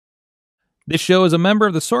This show is a member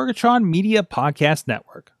of the Sorgatron Media Podcast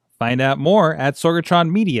Network. Find out more at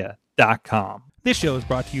sorgatronmedia.com. This show is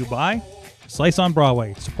brought to you by Slice on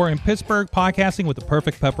Broadway, supporting Pittsburgh podcasting with the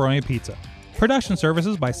perfect pepperoni pizza. Production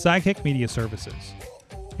services by Sidekick Media Services.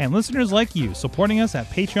 And listeners like you, supporting us at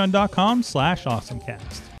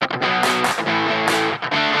patreon.com/AwesomeCast.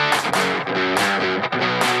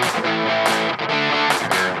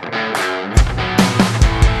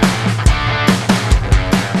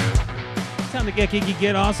 Time to get geeky,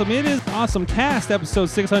 get awesome. It is AwesomeCast, episode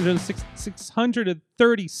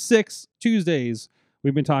 636, Tuesdays.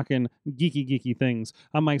 We've been talking geeky things.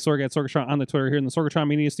 I'm Mike Sorg at Sorgatron on the Twitter here in the Sorgatron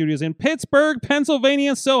Media Studios in Pittsburgh,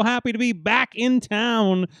 Pennsylvania. So happy to be back in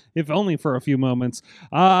town, if only for a few moments.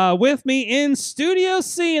 With me in Studio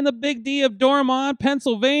C in the Big D of Dormont,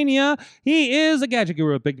 Pennsylvania, he is a gadget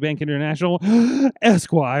guru at Big Bank International,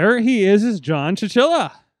 Esquire. He is John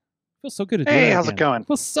Chichilla. Feels so good to do that again. Hey, how's it going?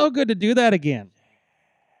 Feels so good to do that again.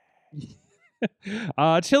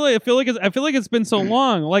 Chilla, I feel like it's been so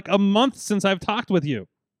long, like a month since I've talked with you.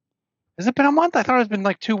 Has it been a month? I thought it's been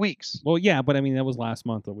like 2 weeks. Well, yeah, but I mean that was last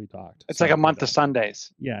month that we talked. It's like a month of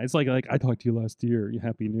Sundays. Yeah, it's like I talked to you last year. You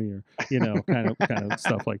Happy New Year, kind of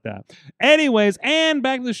stuff like that. Anyways, and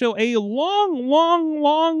back to the show, a long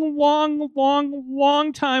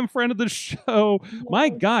time friend of the show. My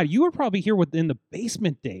God, you were probably here within the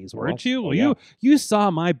basement days, weren't you? Oh, yeah. You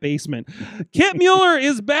saw my basement. Kit Mueller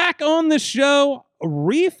is back on the show,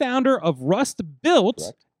 refounder of Rust Built.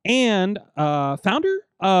 Correct. And founder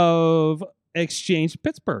of Exchange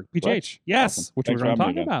Pittsburgh, PGH. Right. Yes, Awesome. which Thanks we're going to for having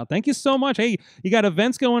talk me again. about. Thank you so much. Hey, you got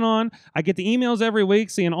events going on. I get the emails every week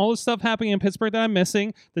seeing all the stuff happening in Pittsburgh that I'm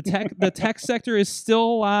missing. The tech sector is still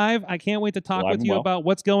alive. I can't wait to talk Alive with and you well. about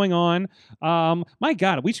what's going on. My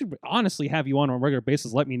God, we should honestly have you on a regular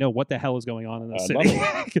basis. Let me know what the hell is going on in the city.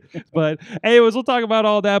 But anyways, we'll talk about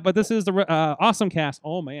all that. But this is the AwesomeCast.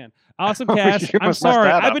 Oh, man. AwesomeCast. You I'm must mess sorry.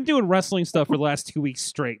 that I've up. been doing wrestling stuff for the last 2 weeks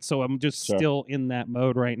straight, so I'm just Sure. still in that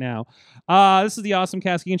mode right now. This is the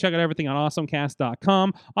AwesomeCast. You can check out everything on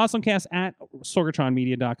AwesomeCast.com. AwesomeCast at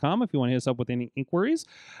SorgatronMedia.com if you want to hit us up with any inquiries.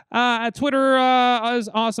 At Twitter is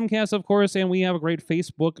AwesomeCast, of course, and we have a great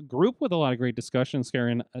Facebook group with a lot of great discussions,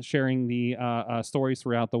 sharing the stories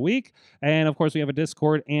throughout the week. And, of course, we have a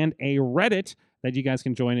Discord and a Reddit that you guys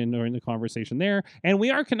can join in during the conversation there. And we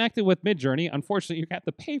are connected with Midjourney. Unfortunately, you have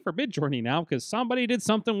to pay for Midjourney now because somebody did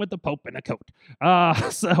something with the Pope in a coat.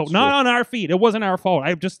 So not on our feed. It wasn't our fault.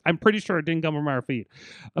 I'm pretty sure it didn't come from our feed.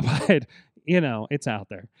 But it's out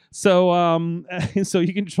there. So so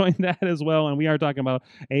you can join that as well. And we are talking about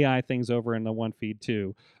AI things over in the one feed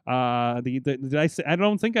too. Did I say? I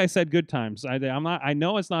don't think I said good times. I'm not. I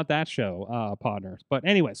know it's not that show, partners. But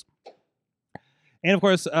anyways. And, of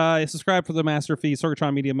course, subscribe for the Master Feed,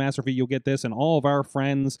 Sorgatron Media Master Feed. You'll get this and all of our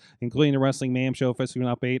friends, including the Wrestling Mayhem Show,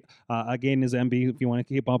 Festival Update. Again, is MB, if you want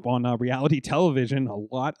to keep up on reality television. A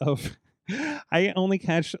lot of... I only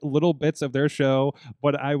catch little bits of their show,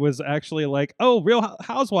 but I was actually like, oh, Real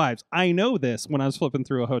Housewives. I know this when I was flipping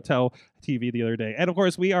through a hotel TV the other day. And, of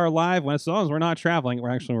course, we are live as long as we're not traveling.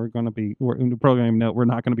 We're going to be, in the program note, we're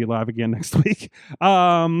not going to be live again next week.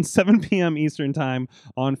 7 p.m. Eastern time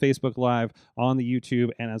on Facebook Live, on the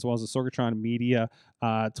YouTube, and as well as the Sorgatron Media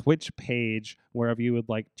Twitch page, wherever you would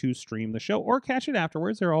like to stream the show or catch it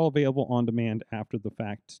afterwards. They're all available on demand after the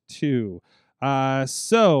fact, too.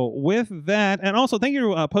 So with that, and also thank you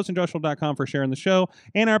to postindustrial.com for sharing the show,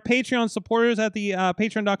 and our Patreon supporters at the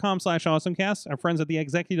patreon.com/awesomecast, our friends at the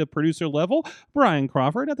executive producer level, Brian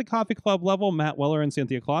Crawford, at the coffee club level, Matt Weller and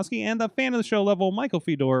Cynthia Klosky, and the fan of the show level, Michael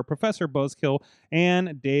Fedor, Professor Buzzkill,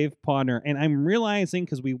 and Dave Podner. And I'm realizing,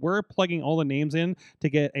 because we were plugging all the names in to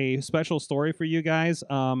get a special story for you guys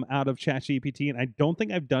out of ChatGPT, and I don't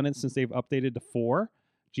think I've done it since they've updated to 4.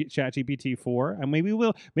 ChatGPT 4, and maybe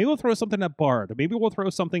we'll throw something at Bard. Maybe we'll throw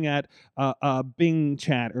something at Bing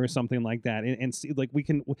Chat or something like that, and see, like,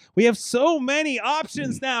 we have so many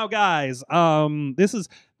options now, guys. I feel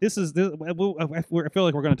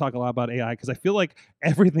like we're going to talk a lot about AI because I feel like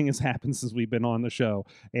everything has happened since we've been on the show,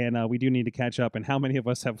 and we do need to catch up. And how many of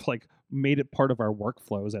us have made it part of our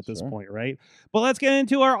workflows at this point, right? But let's get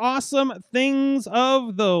into our awesome things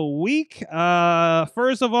of the week.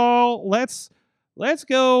 First of all, Let's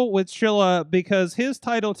go with Chilla because his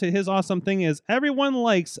title to his awesome thing is Everyone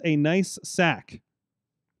Likes a Nice Sack.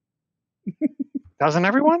 Doesn't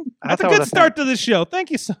everyone? That's a good start to the show.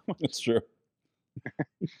 Thank you so much. That's true.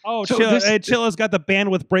 Oh, So Chilla's got the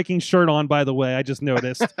bandwidth breaking shirt on, by the way. I just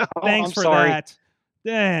noticed. Thanks I'm for sorry. that.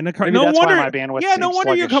 Yeah, Maybe that's why my bandwidth yeah, no seems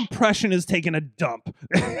wonder your sluggish. compression is taking a dump.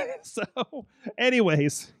 So,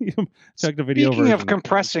 anyways, check the video Speaking version. of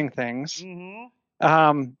compressing things, Mhm.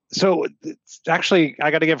 So it's actually,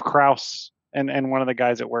 I got to give Kraus and one of the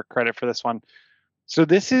guys at work credit for this one. So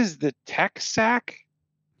this is the Tech Sack,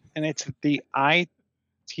 and it's the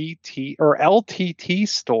ITT or LTT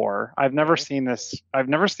store. I've never seen this. I've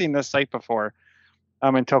never seen this site before,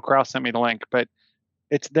 until Kraus sent me the link. But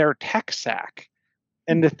it's their Tech Sack,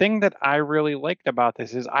 and the thing that I really liked about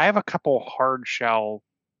this is I have a couple hard shell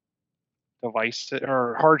devices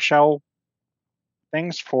or hard shell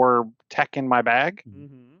things for tech in my bag,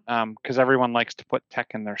 because everyone likes to put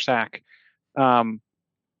tech in their sack.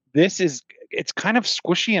 It's kind of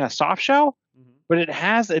squishy in a soft shell, but it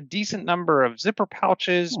has a decent number of zipper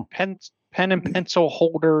pouches, pen and pencil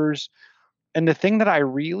holders. And the thing that I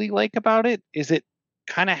really like about it is it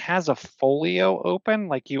kind of has a folio open,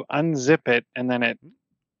 like you unzip it and then it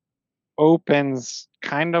opens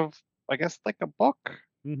kind of, I guess, like a book,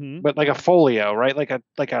 but like a folio, right? Like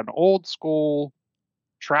an old school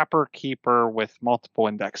Trapper Keeper with multiple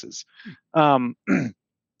indexes.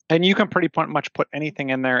 And you can pretty much put anything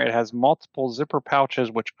in there. It has multiple zipper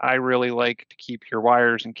pouches, which I really like to keep your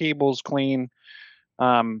wires and cables clean.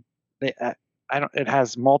 It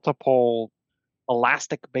has multiple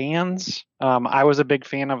elastic bands. I was a big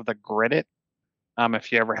fan of the Grit It.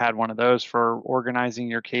 If you ever had one of those for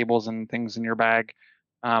organizing your cables and things in your bag,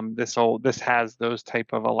 this has those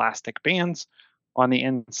type of elastic bands on the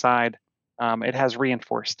inside. It has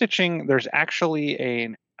reinforced stitching. There's actually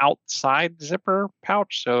an outside zipper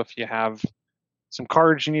pouch, so if you have some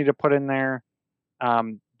cards you need to put in there,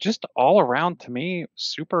 just all around, to me,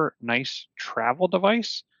 super nice travel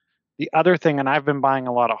device. The other thing, and I've been buying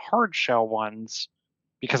a lot of hard shell ones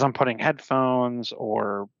because I'm putting headphones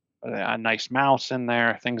or a nice mouse in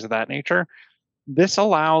there, things of that nature. This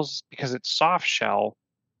allows, because it's soft shell,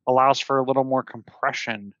 allows for a little more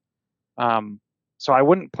compression. So I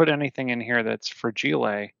wouldn't put anything in here that's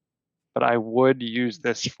fragile, but I would use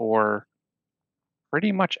this for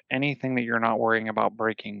pretty much anything that you're not worrying about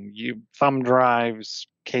breaking. Thumb drives,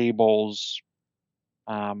 cables.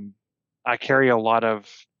 I carry a lot of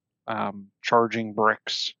charging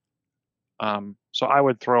bricks. So I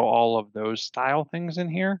would throw all of those style things in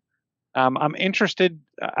here. I'm interested.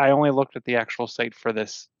 I only looked at the actual site for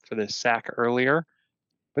this sack earlier,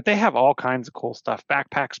 but they have all kinds of cool stuff: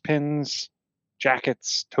 backpacks, pins,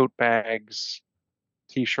 jackets, tote bags,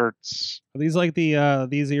 t-shirts. Are these like these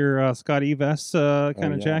are your Scotty vests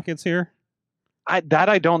kind of jackets here? I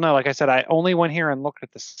don't know. Like I said, I only went here and looked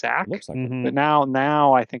at the sack. Looks like Mhm. But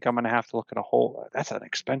now I think I'm gonna have to look at a whole. That's an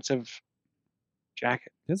expensive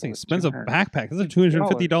jacket. That's an Over expensive $200. backpack. This is a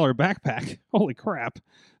 $250 backpack. Holy crap!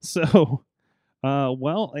 So,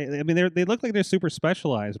 well, I mean, they look like they're super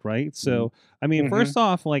specialized, right? So, I mean, first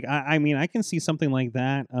off, like, I mean, I can see something like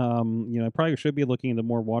that. I probably should be looking into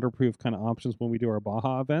more waterproof kind of options when we do our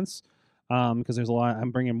Baja events, because there's a lot.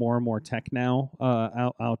 I'm bringing more and more tech now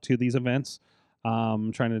out to these events.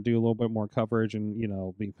 Trying to do a little bit more coverage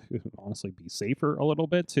and honestly be safer a little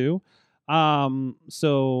bit too.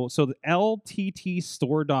 So the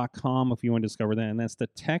lttstore.com if you want to discover that, and that's the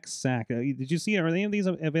tech sack. Did you see, are any of these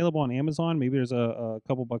available on Amazon? Maybe there's a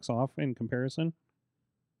couple bucks off in comparison.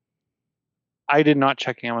 I did not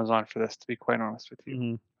check Amazon for this, to be quite honest with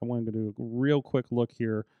you. I wanted to do a real quick look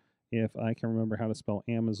here if I can remember how to spell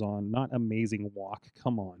Amazon. Not Amazing Walk.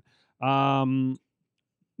 Come on.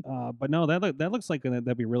 But no, that looks like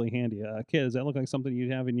that'd be really handy. Kid, does that look like something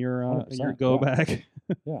you'd have in your go bag?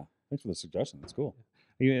 Yeah. Thanks for the suggestion. That's cool.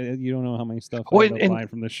 You don't know how many stuff I end up buying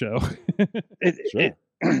from this show.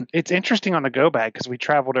 It's interesting on the go bag because we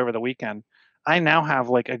traveled over the weekend. I now have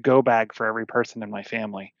like a go bag for every person in my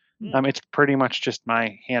family. It's pretty much just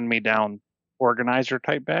my hand-me-down organizer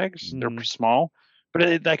type bags. They're small,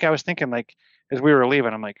 but like I was thinking, like as we were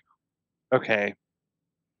leaving, I'm like, okay,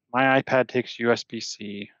 my iPad takes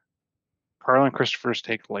USB-C. Carl and Christopher's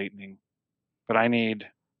take Lightning, but I need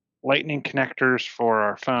Lightning connectors for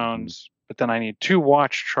our phones. But then I need 2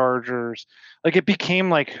 watch chargers. Like it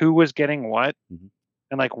became like who was getting what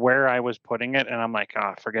and like where I was putting it. And I'm like,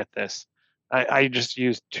 forget this. I just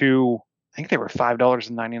used 2. I think they were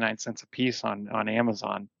 $5.99 a piece on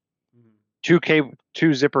Amazon.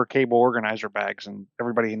 2 zipper cable organizer bags, and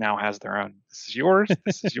everybody now has their own. This is yours.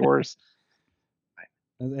 This is yours.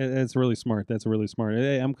 It's really smart. That's really smart.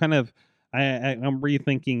 I'm kind of, I'm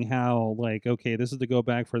rethinking how, like, okay, this is the go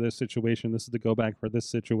bag for this situation. This is the go bag for this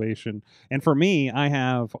situation. And for me, I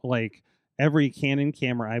have like every Canon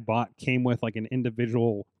camera I bought came with like an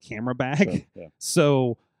individual camera bag. Sure, yeah.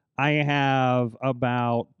 So I have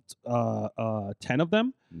about 10 of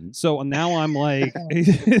them. So now I'm like,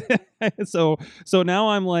 so now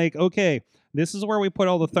I'm like, okay, This is where we put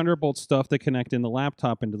all the Thunderbolt stuff to connect in the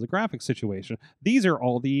laptop into the graphics situation. These are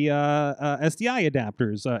all the SDI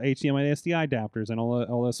adapters, HDMI SDI adapters, and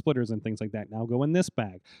all the splitters and things like that. Now go in this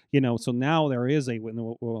bag. So now there is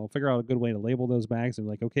we'll figure out a good way to label those bags and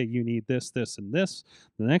like, okay, you need this, this, and this.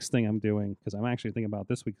 The next thing I'm doing, because I'm actually thinking about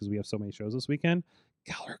this week because we have so many shows this weekend,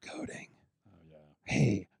 color coding.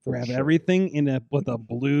 Hey, grab everything with a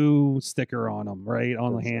blue sticker on them, right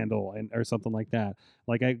on the handle, or something like that.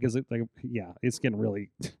 It's getting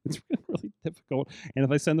really, it's really difficult. And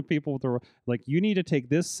if I send the people with you need to take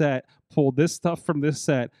this set, pull this stuff from this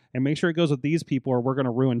set, and make sure it goes with these people, or we're going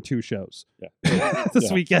to ruin 2 shows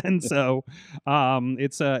this weekend. So,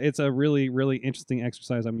 it's a really, really interesting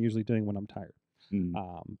exercise I'm usually doing when I'm tired.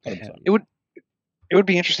 It would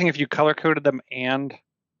be interesting if you color coded them and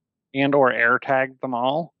or air tag them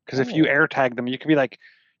all, because if you air tag them, you could be like,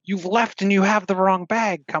 you've left and you have the wrong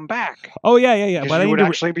bag, come back. Oh yeah. But you would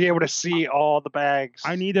actually be able to see all the bags.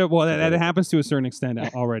 I need to. Well, that happens to a certain extent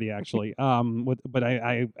already, actually. But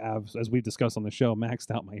I have, as we've discussed on the show, maxed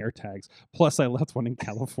out my air tags. Plus, I left one in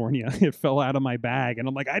California. It fell out of my bag, and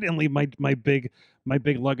I'm like, I didn't leave my big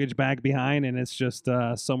luggage bag behind, and it's just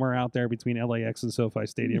somewhere out there between LAX and SoFi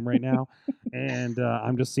Stadium right now. And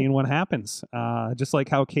I'm just seeing what happens. Just like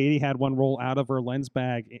how Katie had one roll out of her lens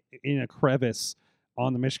bag in a crevice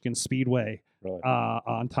on the Michigan Speedway,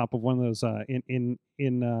 on top of one of those in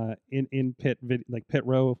pit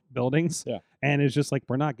row buildings. Yeah. And it's just like,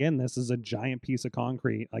 we're not getting this. This is a giant piece of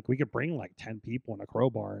concrete. Like, we could bring like 10 people in a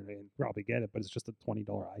crowbar and probably get it, but it's just a $20,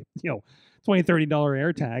 $20-$30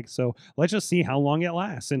 air tag. So let's just see how long it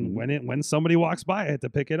lasts, and when somebody walks by it to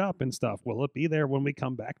pick it up and stuff. Will it be there when we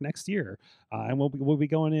come back next year? And we'll be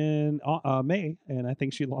going in May, and I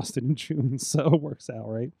think she lost it in June, so it works out,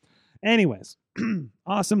 right? Anyways,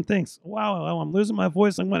 awesome things. Wow, I'm losing my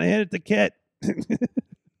voice. I'm going to hit it to Kit.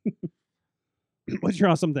 What's your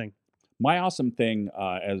awesome thing? My awesome thing,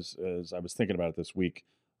 as I was thinking about it this week,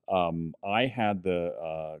 I had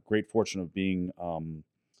the great fortune of being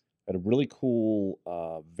at a really cool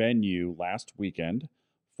venue last weekend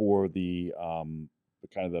for the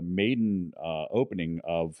kind of the maiden opening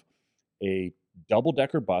of a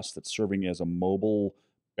double-decker bus that's serving as a mobile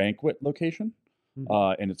banquet location.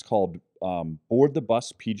 And it's called Board the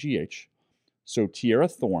Bus PGH. So Tierra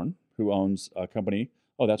Thorne, who owns a company,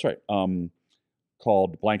 that's right,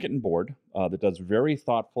 called Blanket and Board, that does very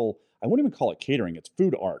thoughtful, I wouldn't even call it catering, it's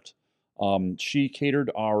food art. She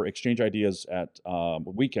catered our exchange ideas at a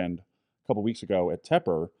weekend a couple weeks ago at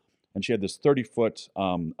Tepper, and she had this 30-foot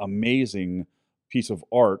amazing piece of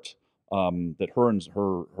art that her and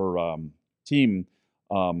her team,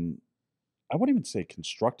 I wouldn't even say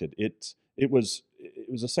constructed. It was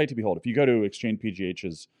a sight to behold. If you go to Exchange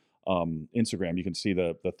PGH's Instagram, you can see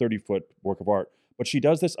the 30-foot work of art. But she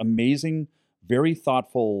does this amazing, very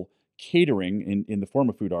thoughtful catering in the form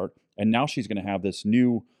of food art. And now she's going to have this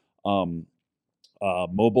new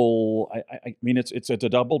mobile. I mean, it's a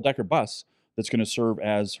double-decker bus that's going to serve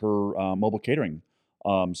as her mobile catering.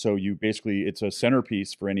 So it's a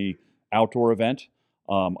centerpiece for any outdoor event.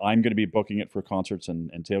 I'm going to be booking it for concerts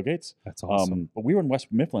and tailgates. That's awesome. But we were in West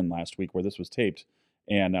Mifflin last week where this was taped,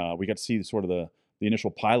 and we got to see sort of the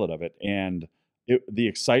initial pilot of it. And the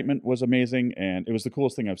excitement was amazing, and it was the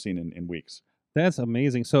coolest thing I've seen in weeks. That's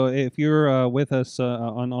amazing. So if you're with us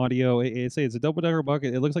on audio, it's a double-decker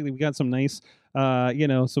bucket. It looks like we got some nice,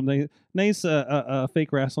 some nice fake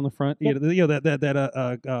grass on the front. Yep.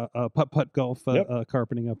 That putt golf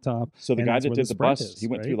carpeting up top. So the guy that did the bus, he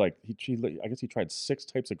went through I guess he tried 6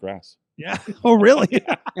 types of grass. Yeah. Oh, really?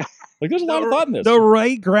 Yeah. There's a lot of thought in this. The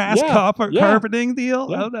right grass carpeting deal.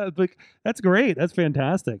 Yeah. Oh, that's great. That's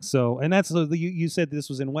fantastic. So, and that's you said this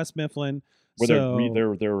was in West Mifflin. Where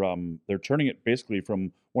they're turning it basically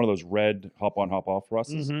from one of those red hop on hop off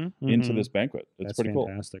russes into this banquet. It's pretty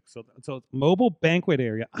fantastic. Cool. So mobile banquet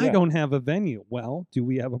area. Yeah. I don't have a venue. Well, do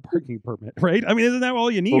we have a parking permit? Right? I mean, isn't that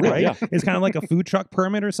all you need? Right? Yeah. It's kind of like a food truck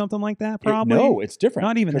permit or something like that. Probably. No, it's different.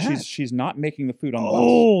 Not even that. She's not making the food on the bus.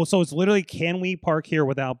 Oh, so it's literally, can we park here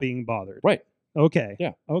without being bothered? Right. Okay.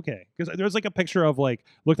 Yeah. Okay. Because there's like a picture of looked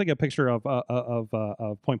like a picture of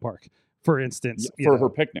Point Park, for instance, for her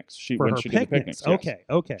picnics. She did the picnics. Okay,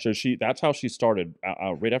 okay. So that's how she started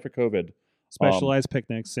right after COVID. Specialized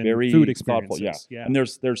picnics and very food experiences. Thoughtful, yeah. And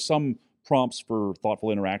there's some prompts for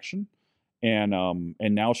thoughtful interaction, and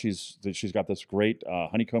now she's got this great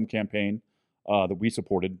honeycomb campaign that we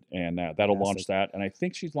supported, and that'll launch that. And I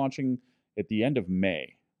think she's launching at the end of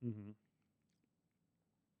May. Mm-hmm.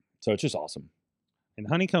 So it's just awesome. And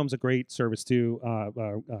Honeycomb's a great service too,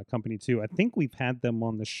 company too. I think we've had them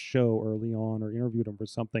on the show early on or interviewed them for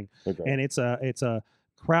something. Okay. And it's a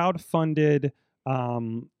crowd-funded.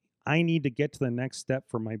 I need to get to the next step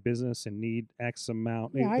for my business and need X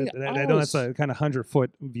amount. Yeah, I know that's a kind of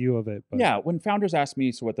 100-foot view of it. But. Yeah, when founders ask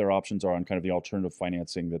me what their options are on kind of the alternative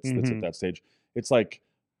financing that's at that stage, it's like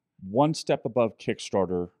one step above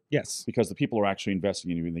Kickstarter. Yes. Because the people are actually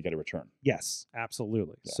investing in you and they get a return. Yes,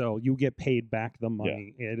 absolutely. Yeah. So you get paid back the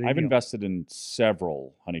money. Yeah. I've invested in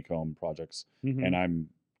several honeycomb projects, and I'm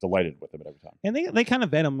delighted with them every time. And they kind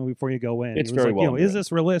of vet them before you go in. It's very well. Is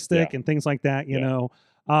this realistic and things like that? You know.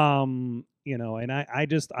 And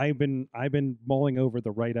I've been mulling over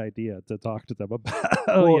the right idea to talk to them about.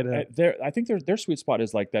 Well, I think their sweet spot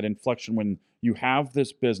is like that inflection when you have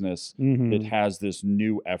this business that has this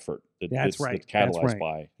new effort that's catalyzed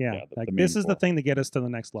by this is the thing to get us to the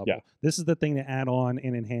next level. Yeah. This is the thing to add on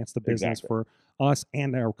and enhance the business for us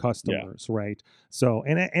and our customers, right? So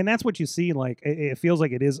and that's what you see. Like it feels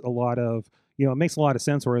like it is a lot of it makes a lot of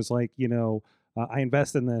sense. Whereas like I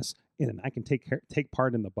invest in this. And I can take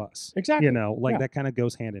part in the bus. Exactly. That kind of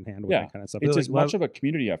goes hand in hand with that kind of stuff. It's as much of a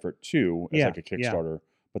community effort too as like a Kickstarter,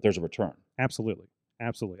 but there's a return. Absolutely.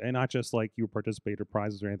 And not just like you participate in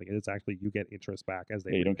prizes or anything. It's actually you get interest back as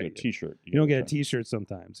they. You don't get a T-shirt. You don't get a T-shirt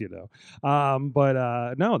sometimes,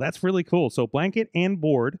 But no, that's really cool. So blanket and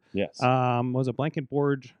board. Yes. Was it blanket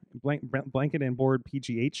and board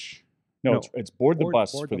PGH? No, it's board the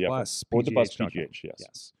bus for the effort. Board the bus PGH.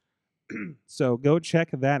 Yes. So go check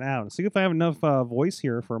that out. See if I have enough voice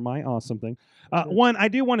here for my awesome thing. One, I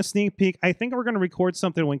do want to sneak peek. I think we're going to record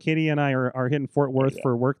something when Katie and I are hitting Fort Worth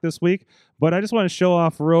for work this week. But I just want to show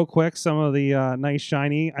off real quick some of the nice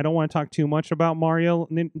shiny. I don't want to talk too much about Mario,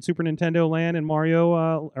 Super Nintendo Land, and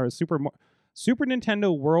Mario or Super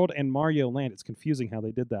Nintendo World and Mario Land. It's confusing how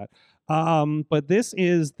they did that. But this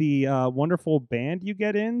is the wonderful band you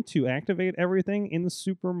get in to activate everything in the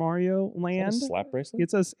Super Mario Land. Is that a slap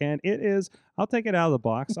bracelet? And it is. I'll take it out of the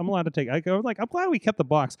box. I'm allowed to take. I'm glad we kept the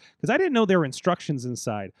box because I didn't know there were instructions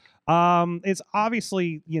inside. It's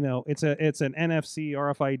obviously it's an NFC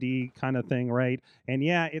RFID kind of thing, right? And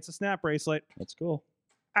yeah, it's a snap bracelet. That's cool.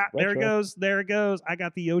 There it goes. There it goes. I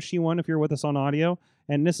got the Yoshi one if you're with us on audio.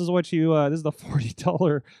 And this is what you, this is the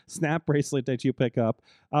 $40 snap bracelet that you pick up.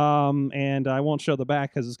 And I won't show the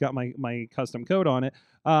back because it's got my custom code on it.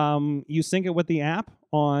 You sync it with the app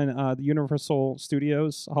on the Universal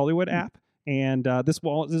Studios Hollywood app. And this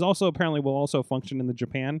also apparently will also function in the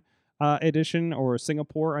Japan edition, or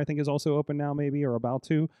Singapore, I think, is also open now, maybe, or about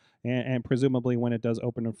to. And presumably when it does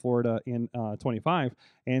open in Florida in 25.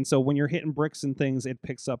 And so when you're hitting bricks and things, it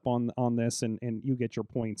picks up on this and you get your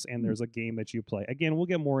points, and there's a game that you play. Again, we'll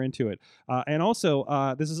get more into it. And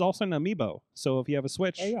also, this is also an amiibo. So if you have a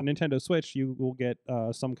Switch, a Nintendo Switch, you will get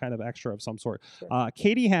some kind of extra of some sort. Sure.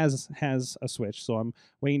 Katie has a Switch, so I'm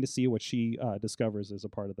waiting to see what she discovers as a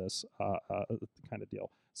part of this kind of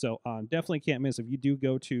deal. So definitely can't miss. If you do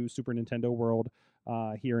go to Super Nintendo World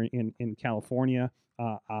here in California,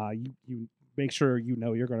 you make sure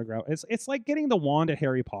you're going to grab. It's like getting the wand at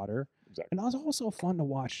Harry Potter. Exactly. And it was also fun to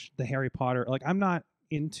watch the Harry Potter. Like, I'm not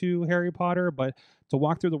into Harry Potter, but to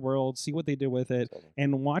walk through the world, see what they did with it,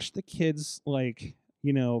 and watch the kids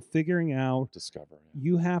figuring out, discovering.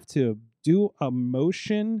 You have to do a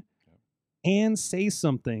motion and say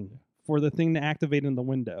something for the thing to activate in the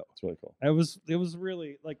window. It's really cool. It was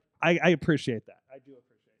really like I appreciate that. I do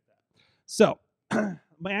appreciate that. So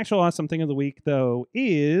my actual awesome thing of the week, though,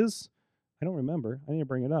 is I don't remember. I need to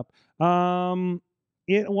bring it up.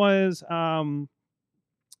 It was I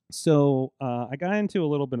got into a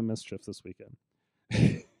little bit of mischief this weekend.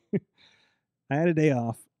 I had a day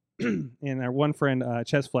off, and our one friend,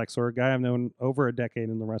 Chess Flexor, a guy I've known over a decade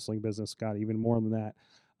in the wrestling business, got even more than that.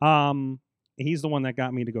 He's the one that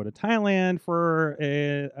got me to go to Thailand for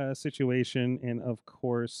a situation, and of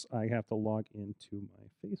course, I have to log into my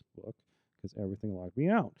Facebook because everything logged me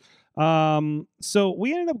out. So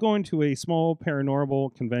we ended up going to a small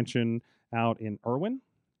paranormal convention out in Irwin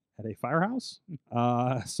at a firehouse.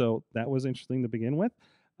 So that was interesting to begin with.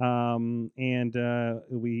 And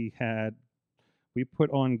we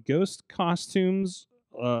put on ghost costumes.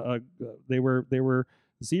 They were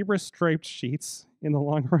zebra striped sheets in the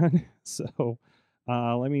long run. So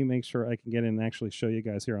let me make sure I can get in and actually show you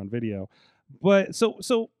guys here on video. But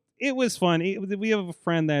so it was fun. We have a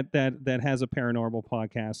friend that has a paranormal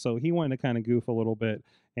podcast, so he wanted to kind of goof a little bit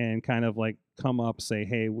and kind of like come up, say,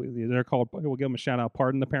 hey, they're called. We'll give them a shout out.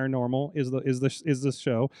 Pardon the Paranormal is this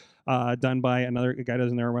show done by another guy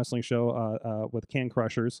does another wrestling show with Can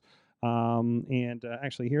Crushers. And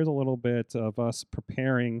actually, here's a little bit of us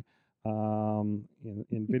preparing in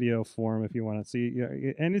video form if you want to see.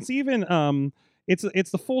 And it's even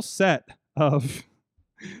it's the full set of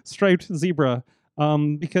striped zebra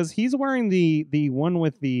because he's wearing the one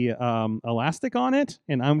with the elastic on it,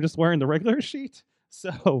 and I'm just wearing the regular sheet.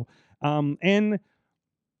 So, and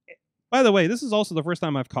by the way, this is also the first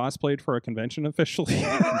time I've cosplayed for a convention officially.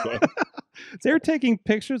 Okay. They're taking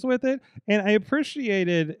pictures with it, and I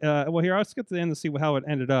appreciated. Well, here I'll skip to the end to see how it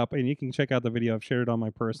ended up, and you can check out the video. I've shared it on my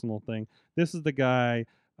personal thing. This is the guy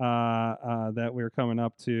that we're coming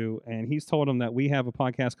up to, and he's told him that we have a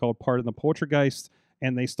podcast called Part of the Poltergeist,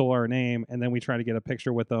 and they stole our name, and then we try to get a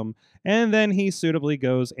picture with them, and then he suitably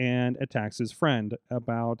goes and attacks his friend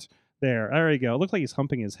about. There you go. It looked like he's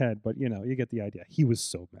humping his head, but you get the idea. He was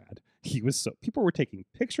so mad. People were taking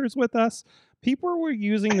pictures with us. People were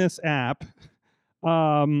using this app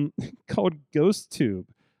called GhostTube.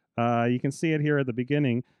 You can see it here at the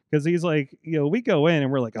beginning because he's like, we go in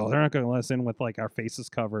and we're like, oh, they're not going to let us in with like our faces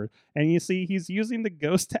covered. And you see he's using the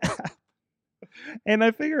Ghost app. And I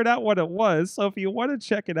figured out what it was. So if you want to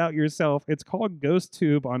check it out yourself, it's called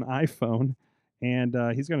GhostTube on iPhone. And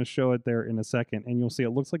he's going to show it there in a second, and you'll see it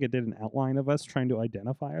looks like it did an outline of us trying to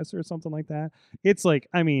identify us or something like that. It's like,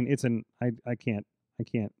 I mean, I can't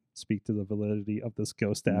speak to the validity of this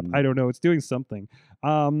Ghost app. I don't know. It's doing something.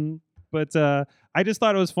 But I just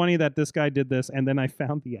thought it was funny that this guy did this, and then I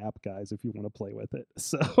found the app, guys, if you want to play with it.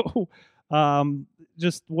 So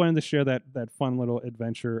just wanted to share that fun little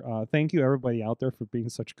adventure. Thank you, everybody out there, for being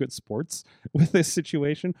such good sports with this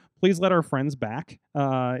situation. Please let our friends back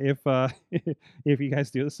if you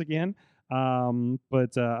guys do this again.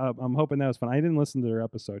 But I'm hoping that was fun. I didn't listen to their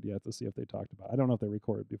episode yet to see if they talked about it. I don't know if they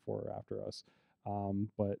recorded before or after us.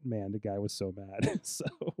 But man, the guy was so mad. So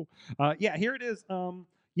yeah, here it is.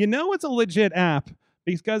 It's a legit app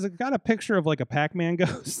because it's got a picture of like a Pac-Man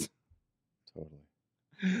ghost. Totally.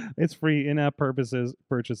 It's free in-app purchases.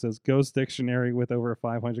 Ghost dictionary with over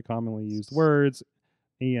 500 commonly used words.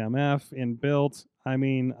 EMF inbuilt. I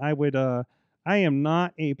mean, I am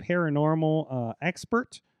not a paranormal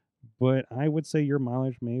expert, but I would say your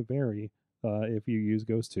mileage may vary if you use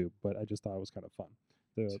GhostTube. But I just thought it was kind of fun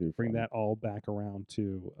to bring that all back around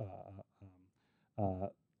to a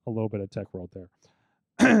little bit of tech world there.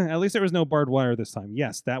 At least there was no barbed wire this time.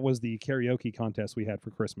 Yes, that was the karaoke contest we had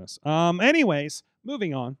for Christmas. Anyways,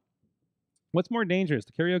 moving on. What's more dangerous,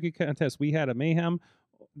 the karaoke contest we had at Mayhem?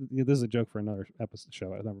 This is a joke for another episode show.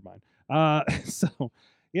 Never mind. So,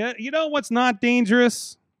 yeah, what's not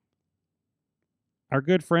dangerous? Our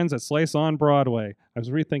good friends at Slice on Broadway. I was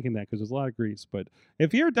rethinking that because there's a lot of grease. But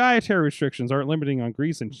if your dietary restrictions aren't limiting on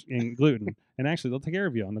grease and gluten, and actually they'll take care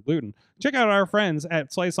of you on the gluten, check out our friends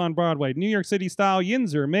at Slice on Broadway. New York City style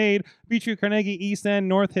yins are made. Beechview, Carnegie, East End,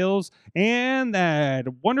 North Hills, and that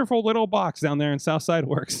wonderful little box down there in Southside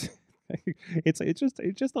Works. It's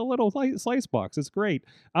just a little slice box. It's great.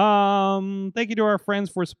 Thank you to our friends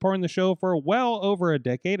for supporting the show for well over a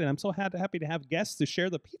decade, and I'm so happy to have guests to share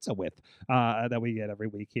the pizza with that we get every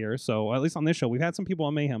week here. So at least on this show, we've had some people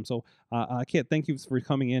on Mayhem. So Kit, thank you for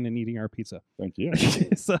coming in and eating our pizza. Thank you.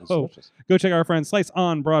 So go check our friends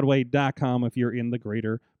sliceonbroadway.com if you're in the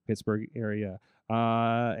greater Pittsburgh area.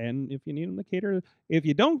 And if you need them to cater, if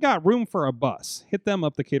you don't got room for a bus, hit them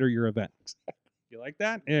up to cater your event. You like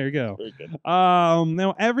that? There you go. Very good.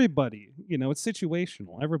 Now everybody, it's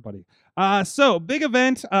situational. Everybody. So big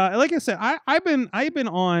event. Like I said, I've been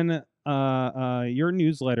on your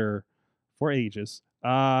newsletter for ages.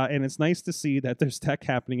 And it's nice to see that there's tech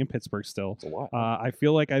happening in Pittsburgh still. It's a lot. I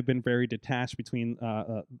feel like I've been very detached between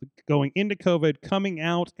going into COVID, coming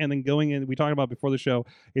out, and then going in. We talked about before the show.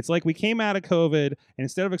 It's like we came out of COVID, and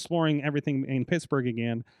instead of exploring everything in Pittsburgh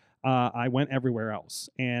again, I went everywhere else,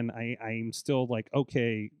 and I'm still like,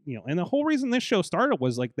 okay, and the whole reason this show started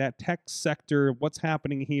was like that tech sector, what's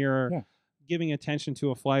happening here, giving attention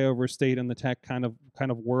to a flyover state in the tech kind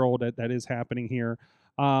of world that is happening here.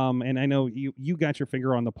 And I know you got your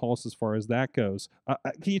finger on the pulse as far as that goes.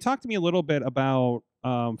 Can you talk to me a little bit about,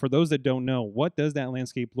 for those that don't know, what does that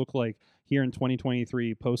landscape look like here in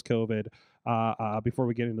 2023 post-COVID before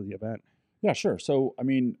we get into the event? Yeah, sure. So, I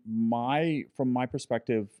mean, from my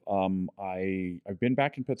perspective, I've been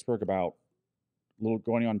back in Pittsburgh about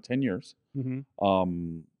going on 10 years. Mm-hmm.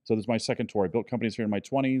 So this is my second tour. I built companies here in my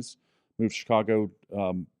 20s, moved to Chicago,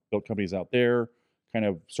 built companies out there, kind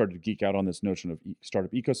of started to geek out on this notion of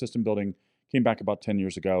startup ecosystem building. Came back about 10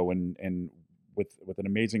 years ago, and with an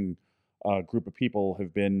amazing group of people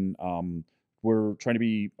have been. We're trying to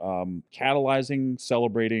be catalyzing,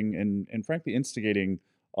 celebrating, and frankly instigating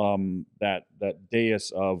that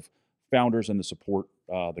dais of founders and the support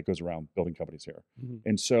that goes around building companies here. Mm-hmm.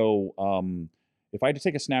 And so if I had to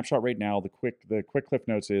take a snapshot right now, the quick cliff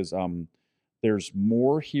notes is there's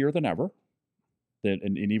more here than ever,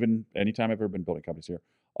 and even anytime I've ever been building companies here.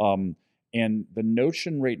 And the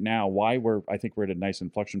notion right now, why I think we're at a nice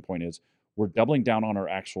inflection point, is we're doubling down on our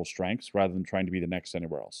actual strengths rather than trying to be the next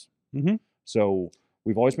anywhere else. Mm-hmm. So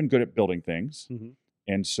we've always been good at building things. Mm-hmm.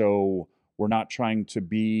 And so we're not trying to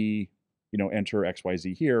be, enter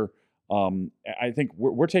XYZ here. I think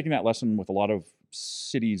we're taking that lesson with a lot of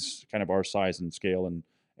cities kind of our size and scale and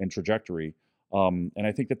trajectory. And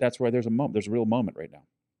I think that's why there's a real moment right now.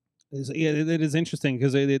 It is interesting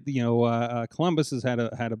because Columbus has had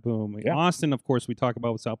a boom. Yeah. Austin, of course, we talk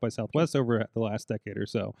about with South by Southwest over the last decade or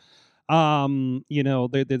so. That's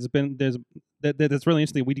really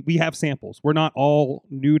interesting. We have samples. We're not all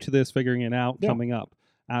new to this, figuring it out, coming up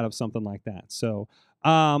out of something like that. So,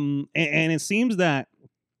 and it seems that,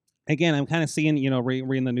 again, I'm kind of seeing,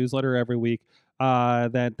 reading the newsletter every week,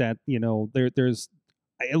 that there's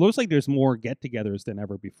it looks like there's more get-togethers than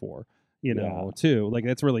ever before. Too. Like,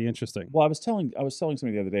 that's really interesting. Well, I was telling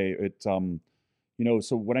somebody the other day.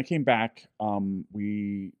 So when I came back,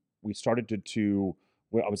 we started to.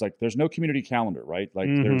 I was like, there's no community calendar, right? Like,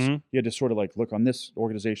 you had to sort of like look on this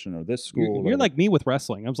organization or this school. You're like me with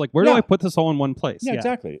wrestling. I was like, where do I put this all in one place? Yeah,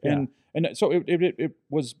 exactly. Yeah. And so it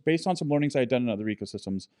was based on some learnings I had done in other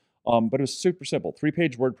ecosystems, but it was super simple: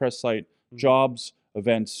 3-page WordPress site, jobs,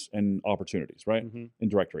 events, and opportunities, right? In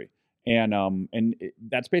directory, and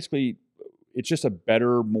that's basically. It's just a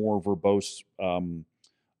better, more verbose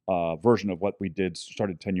version of what we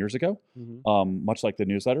started 10 years ago, much like the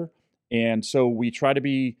newsletter. And so we try to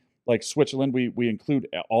be like Switzerland. We include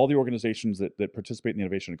all the organizations that participate in the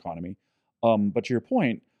innovation economy. But to your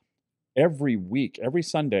point, every week, every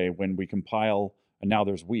Sunday, when we compile, and now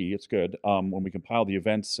it's good, when we compile the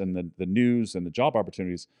events and the news and the job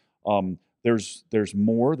opportunities, there's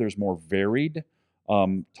more varied,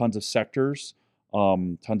 tons of sectors,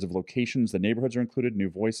 tons of locations. The neighborhoods are included, new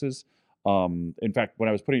voices. In fact, when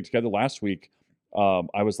I was putting it together last week,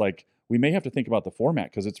 I was like, we may have to think about the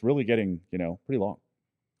format because it's really getting, pretty long.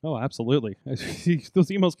 Oh, absolutely. Those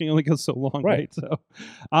emails can only go so long, right? So,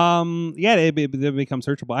 they become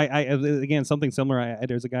searchable. I again, something similar.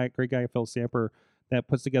 There's a great guy, Phil Stamper, that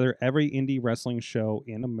puts together every indie wrestling show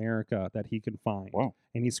in America that he can find. Wow.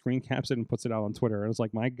 And he screen caps it and puts it out on Twitter. And it's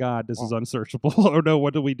like, my God, this is unsearchable. Or no,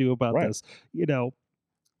 what do we do about this?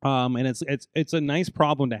 And it's a nice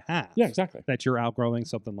problem to have. Yeah, exactly. That you're outgrowing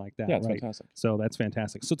something like that. Yeah, it's right? fantastic. So that's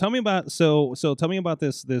fantastic. So tell me about this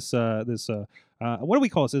what do we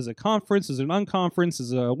call this? Is it a conference? Is it an unconference?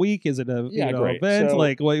 Is it a week? Is it a event? So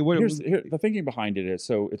like here, the thinking behind it is,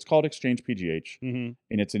 so it's called Exchange PGH, and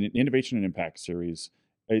it's an innovation and impact series.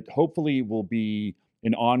 It hopefully will be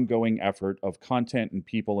an ongoing effort of content and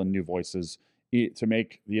people and new voices to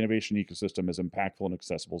make the innovation ecosystem as impactful and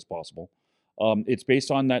accessible as possible. It's based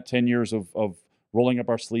on that 10 years of rolling up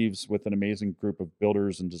our sleeves with an amazing group of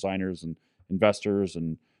builders and designers and investors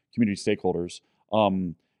and community stakeholders.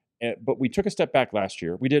 But we took a step back last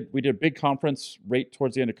year. We did a big conference right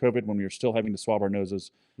towards the end of COVID when we were still having to swab our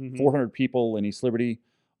noses, 400 people in East Liberty.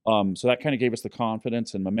 So that kind of gave us the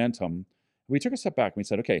confidence and momentum. We took a step back and we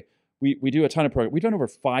said, okay, we do a ton of programs. We've done over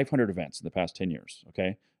 500 events in the past 10 years,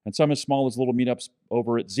 okay? And some as small as little meetups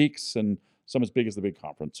over at Zeke's, and some as big as the big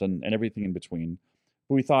conference, and everything in between.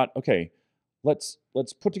 But we thought, okay, let's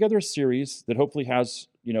put together a series that hopefully has,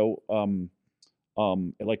 like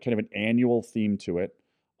kind of an annual theme to it.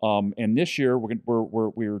 And this year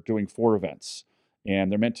we're doing 4 events,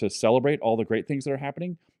 and they're meant to celebrate all the great things that are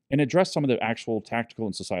happening and address some of the actual tactical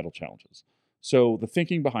and societal challenges. So the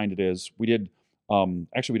thinking behind it is we did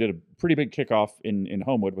a pretty big kickoff in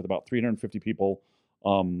Homewood with about 350 people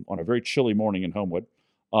on a very chilly morning in Homewood.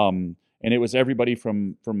 And it was everybody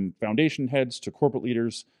from foundation heads to corporate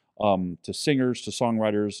leaders, to singers, to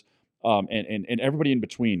songwriters, and everybody in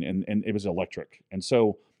between. And it was electric. And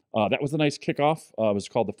so that was a nice kickoff. It was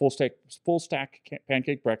called the Full Stack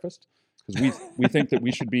Pancake Breakfast, because we think that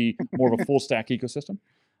we should be more of a full stack ecosystem.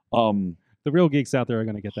 The real geeks out there are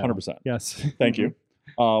going to get that. 100%. Yes. Thank you.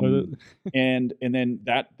 And then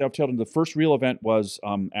that dovetailed into the first real event was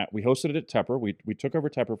we hosted it at Tepper. We took over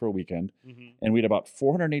Tepper for a weekend, and we had about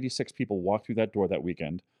 486 people walk through that door that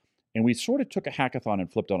weekend. And we sort of took a hackathon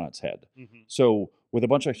and flipped on its head. So with a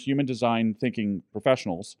bunch of human design thinking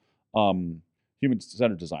professionals,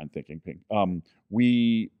 human-centered design thinking,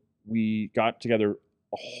 we got together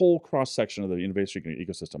a whole cross-section of the innovation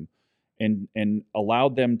ecosystem and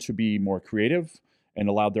allowed them to be more creative and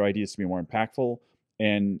allowed their ideas to be more impactful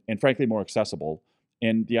and frankly more accessible.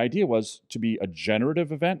 And the idea was to be a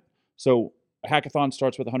generative event. So a hackathon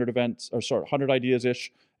starts with 100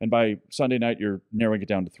 ideas-ish, and by Sunday night you're narrowing it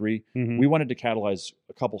down to 3. We wanted to catalyze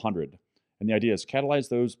a couple hundred. And the idea is catalyze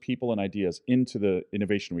those people and ideas into the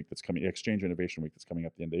innovation week that's coming, Exchange Innovation Week that's coming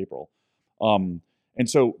up at the end of April. And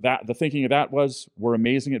so that the thinking of that was, we're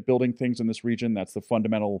amazing at building things in this region. That's the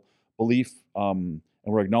fundamental belief, and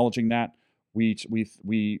we're acknowledging that.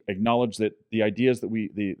 We acknowledge that the ideas that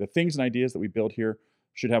the things and ideas that we build here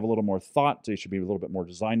should have a little more thought. They should be a little bit more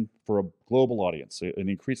designed for a global audience, an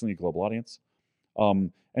increasingly global audience.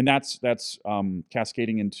 And that's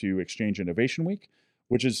cascading into Exchange Innovation Week,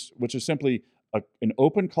 which is simply an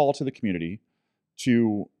open call to the community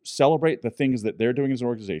to celebrate the things that they're doing as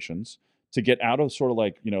organizations, to get out of sort of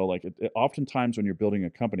like, oftentimes when you're building a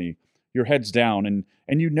company, your head's down and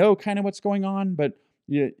kind of what's going on, but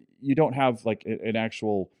you don't have like an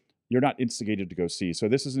actual, you're not instigated to go see. So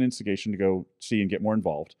this is an instigation to go see and get more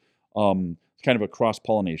involved. Kind of a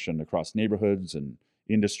cross-pollination across neighborhoods and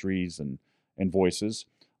industries and voices.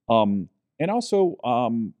 And also,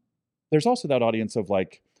 there's also that audience of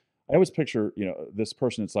like, I always picture, this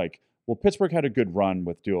person, it's like, well, Pittsburgh had a good run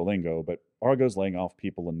with Duolingo, but Argo's laying off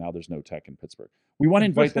people and now there's no tech in Pittsburgh. We want to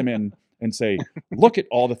invite them in and say, look at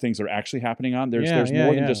all the things that are actually happening on. There's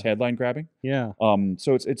more than just headline grabbing. Yeah.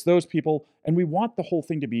 So it's those people, and we want the whole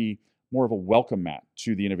thing to be more of a welcome mat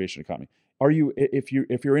to the innovation economy. If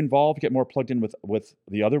you're involved, get more plugged in with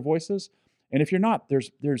the other voices. And if you're not,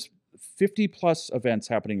 there's 50 plus events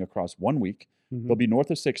happening across 1 week. Mm-hmm. There'll be north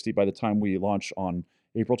of 60 by the time we launch on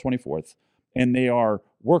April 24th. And they are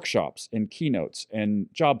workshops and keynotes and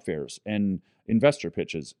job fairs and investor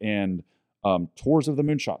pitches and tours of the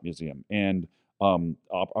Moonshot Museum and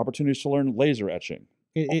opportunities to learn laser etching.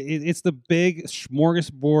 It's the big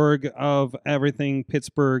smorgasbord of everything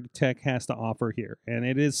Pittsburgh tech has to offer here. And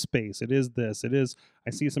it is space. It is this. It is, I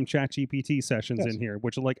see some ChatGPT sessions in here,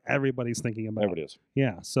 which like everybody's thinking about. Everybody is.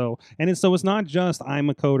 Yeah. So, it's not just I'm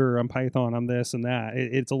a coder, I'm Python, I'm this and that.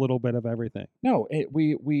 It's a little bit of everything. No,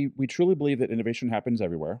 we truly believe that innovation happens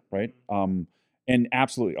everywhere, right? And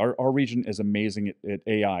absolutely, our region is amazing at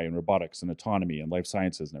AI and robotics and autonomy and life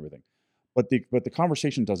sciences and everything. But the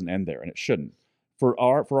conversation doesn't end there, and it shouldn't. For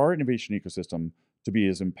our innovation ecosystem to be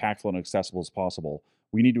as impactful and accessible as possible,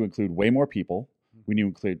 we need to include way more people. We need to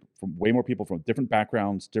include way more people from different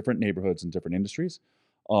backgrounds, different neighborhoods, and different industries,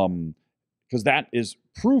 because that is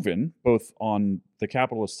proven both on the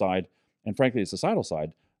capitalist side and frankly the societal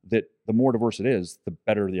side, that the more diverse it is, the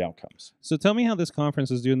better the outcomes. So tell me how this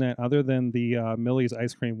conference is doing that other than the Millie's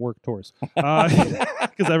ice cream work tours,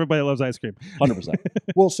 because everybody loves ice cream. 100%.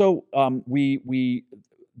 Well, so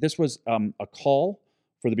this was a call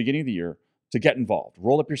for the beginning of the year to get involved.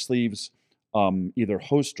 Roll up your sleeves, either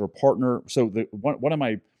host or partner. So one of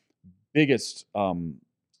my biggest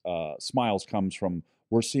smiles comes from,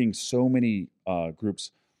 we're seeing so many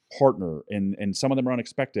groups partner, and some of them are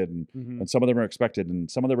unexpected, and some of them are expected, and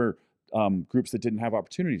some of them are groups that didn't have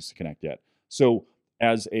opportunities to connect yet. So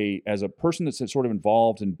as a person that's sort of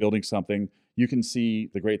involved in building something, you can see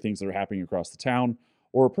the great things that are happening across the town,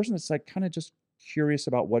 or a person that's like kind of just curious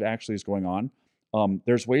about what actually is going on.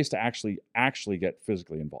 There's ways to actually get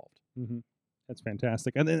physically involved. Mm-hmm. That's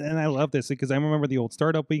fantastic, and I love this because I remember the old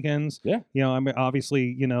startup weekends. Yeah, I mean,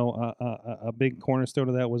 obviously, a big cornerstone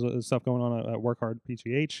of that was stuff going on at Work Hard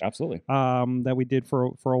PGH. Absolutely. That we did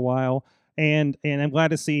for a while, and I'm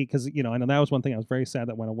glad to see, because I know that was one thing I was very sad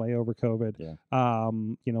that went away over COVID. Yeah.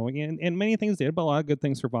 And many things did, but a lot of good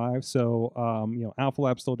things survived. So Alpha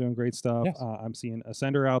Lab's still doing great stuff. Yes. I'm seeing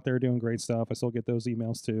Ascender out there doing great stuff. I still get those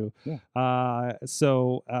emails too. Yeah.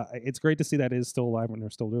 So it's great to see that is still alive and they're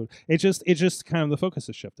still doing it. It's just kind of the focus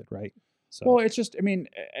has shifted, right? So well, it's just, I mean,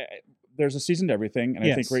 there's a season to everything, and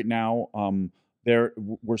I think right now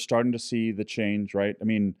we're starting to see the change, right? I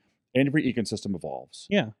mean, every ecosystem evolves.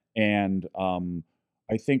 Yeah. And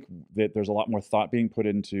I think that there's a lot more thought being put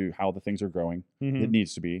into how the things are growing. Mm-hmm. It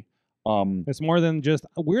needs to be. It's more than just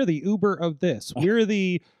we're the Uber of this. We're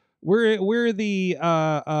the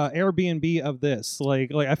Airbnb of this.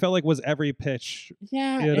 Like I felt like was every pitch.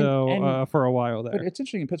 Yeah. For a while there. But it's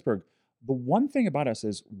interesting in Pittsburgh. The one thing about us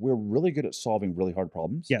is we're really good at solving really hard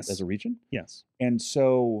problems. Yes. As a region. Yes. And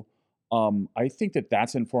so I think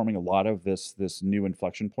that's informing a lot of this new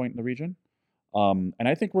inflection point in the region. And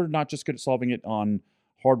I think we're not just good at solving it on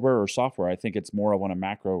hardware or software. I think it's more of on a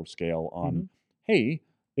macro scale on, hey,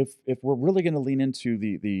 if we're really going to lean into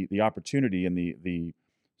the opportunity and the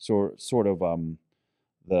sort of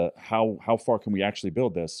the how far can we actually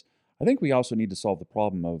build this, I think we also need to solve the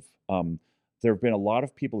problem of there have been a lot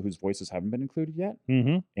of people whose voices haven't been included yet,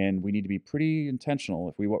 and we need to be pretty intentional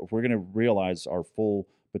if we're going to realize our full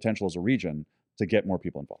potential as a region to get more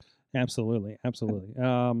people involved. Absolutely.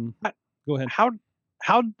 Go ahead.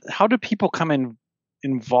 How do people come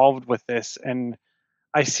involved with this? And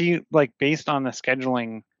I see, like, based on the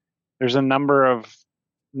scheduling, there's a number of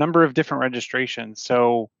different registrations.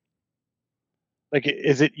 So Like,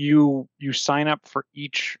 is it you sign up for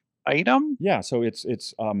each item? Yeah, so it's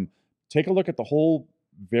take a look at the whole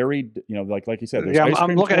varied, like you said, there's Yeah, ice I'm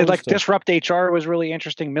cream looking at, tours like, to Disrupt HR was really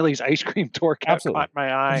interesting. Millie's ice cream tour absolutely. caught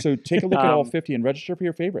my eye. So take a look at all Um, 50 and register for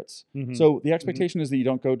your favorites. Mhm. So the expectation is that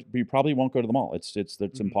you probably won't go to them all. It's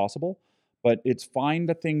Mhm. impossible, but it's find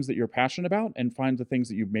the things that you're passionate about and find the things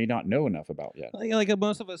that you may not know enough about yet. Like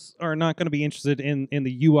most of us are not going to be interested in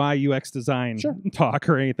the UI UX design Sure. talk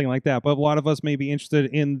or anything like that, but a lot of us may be interested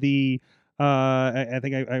in the I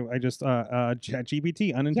think I just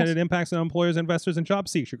ChatGPT, unintended impacts on employers, investors, and job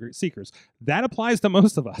seekers. That applies to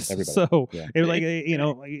most of us. Everybody, So yeah. it, like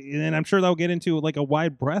and I'm sure they'll get into like a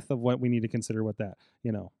wide breadth of what we need to consider with that.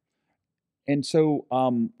 And so,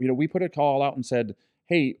 we put a call out and said,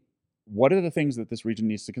 hey, what are the things that this region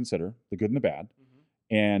needs to consider, the good and the bad,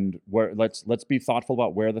 and where let's be thoughtful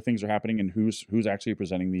about where the things are happening and who's actually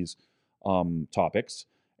presenting these topics.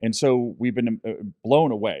 And so we've been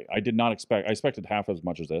blown away. I expected half as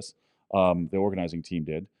much as this. The organizing team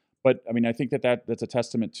did. But I mean, I think that's a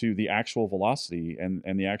testament to the actual velocity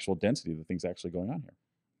and the actual density of the things actually going on here.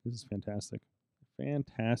 This is fantastic.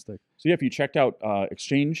 Fantastic. So yeah, if you checked out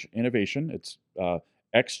Exchange Innovation, it's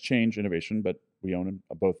Exchange Innovation, but we own them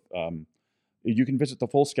both. You can visit the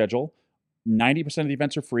full schedule. 90% of the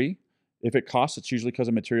events are free. If it costs, it's usually because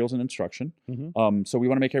of materials and instruction. So we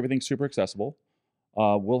want to make everything super accessible.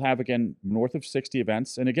 We'll have, again, north of 60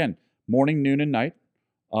 events. And again, morning, noon, and night.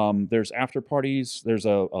 There's after parties. There's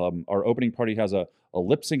our opening party has a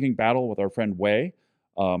lip syncing battle with our friend Wei,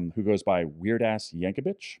 who goes by Weird Ass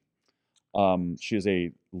Yankovic. She is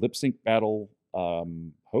a lip sync battle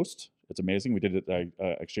host. It's amazing. We did it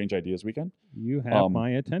at Exchange Ideas Weekend. You have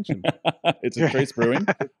my attention. It's at Trace Brewing,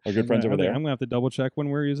 our good friends over there. I'm gonna have to double check when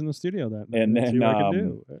we're using the studio that night And and then see what I can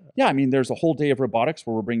do. yeah, I mean, there's a whole day of robotics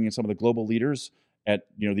where we're bringing in some of the global leaders at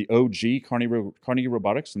the OG Carnegie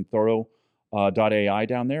Robotics and Thorough.ai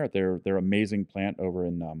down there at their amazing plant over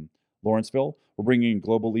in Lawrenceville. We're bringing in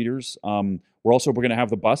global leaders. We're going to have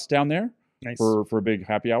the bus down there. Nice. For a big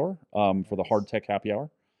happy hour, for the hard tech happy hour.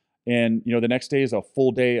 And, the next day is a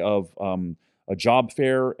full day of a job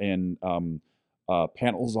fair and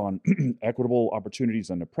panels on equitable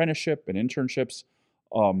opportunities and apprenticeship and internships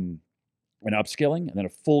and upskilling. And then a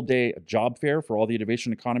full day job fair for all the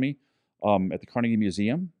innovation economy at the Carnegie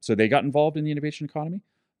Museum. So they got involved in the innovation economy.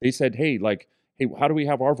 They said, hey, how do we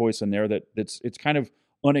have our voice in there it's kind of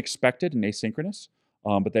unexpected and asynchronous,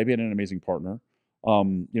 but they've been an amazing partner.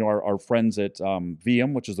 Our friends at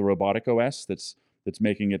VM, which is the robotic OS that's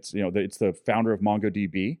making it's the founder of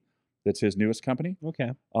MongoDB. That's his newest company.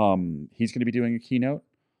 Okay. He's going to be doing a keynote.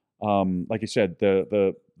 Like you said,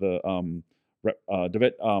 the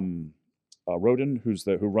David Roden,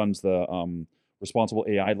 who runs the Responsible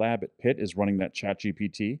AI Lab at Pitt, is running that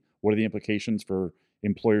ChatGPT. What are the implications for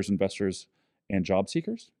employers, investors, and job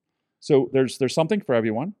seekers? So there's something for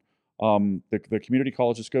everyone. The community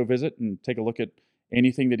college, just go visit and take a look at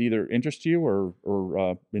anything that either interests you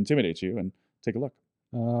or intimidates you, and take a look.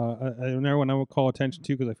 Another one I would call attention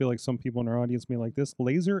to, because I feel like some people in our audience may like this: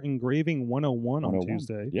 Laser Engraving 101 on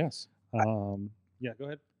Tuesday. Yes. Yeah, go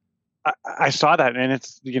ahead. I saw that, and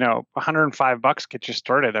it's $105 gets you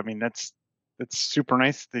started. I mean, that's super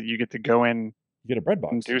nice that you get to go in. You get a bread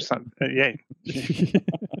box and do something. Yay.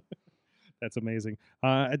 That's amazing.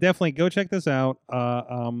 Definitely go check this out.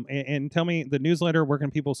 And tell me the newsletter. Where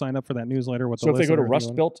can people sign up for that newsletter? So if they go to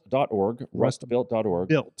rustbuilt.org, rustbuilt.org.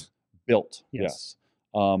 Built. Yes.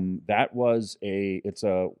 That was it's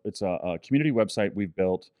a community website we've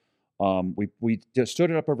built. We just stood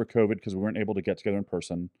it up over COVID because we weren't able to get together in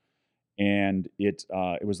person, and it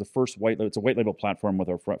was the first it's a white label platform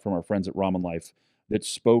from our friends at Ramen Life that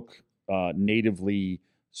spoke natively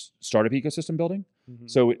startup ecosystem building. Mm-hmm.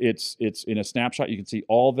 So it's in a snapshot. You can see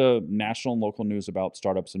all the national and local news about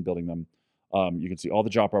startups and building them. You can see all the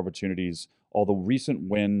job opportunities, all the recent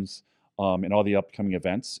wins, and all the upcoming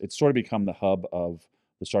events. It's sort of become the hub of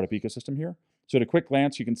the startup ecosystem here. So at a quick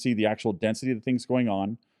glance, you can see the actual density of the things going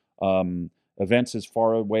on. Events as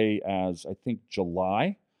far away as, I think,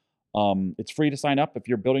 July. It's free to sign up. If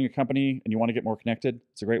you're building a company and you want to get more connected,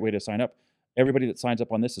 it's a great way to sign up. Everybody that signs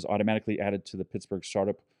up on this is automatically added to the Pittsburgh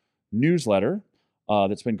Startup newsletter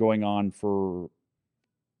that's been going on for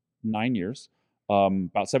 9 years.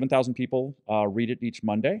 About 7,000 people read it each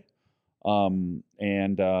Monday. And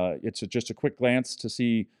it's just a quick glance to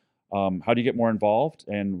see how do you get more involved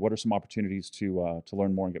and what are some opportunities to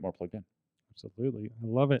learn more and get more plugged in. Absolutely. I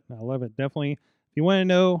love it. Definitely. If you want to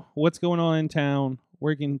know what's going on in town,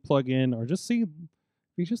 where you can plug in, or just see if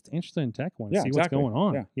you're just interested in tech, want to Yeah, see exactly. what's going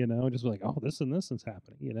on. Yeah. You know, just like, oh, this and this is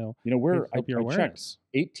happening. You know, I help your checked. awareness.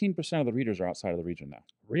 18% of the readers are outside of the region now.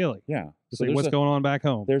 Really? Yeah. Just So like what's there's going on back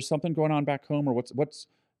home. there's something going on back home, or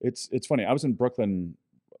it's funny. I was in Brooklyn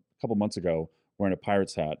a couple months ago wearing a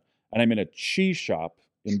Pirates hat, and I'm in a cheese shop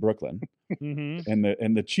in Brooklyn, Mm-hmm.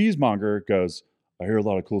 and the cheesemonger goes, "I hear a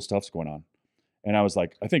lot of cool stuff's going on." And I was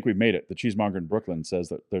like, I think we've made it. The cheesemonger in Brooklyn says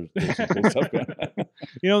that there's some cool stuff going on.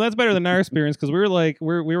 You know, that's better than our experience because we were like,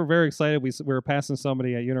 we were very excited. We were passing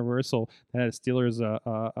somebody at Universal that had a Steelers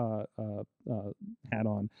hat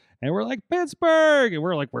on, and we're like Pittsburgh, and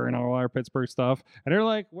we're like wearing all our Pittsburgh stuff, and they're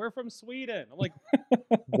like, we're from Sweden. I'm like,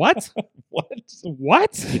 what?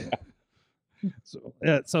 What?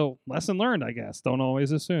 Yeah. So lesson learned, I guess. Don't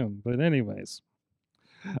always assume. But anyways.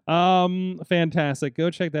 Fantastic.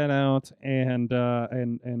 Go check that out, and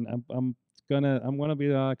I'm gonna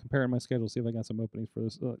be comparing my schedule, see if I got some openings for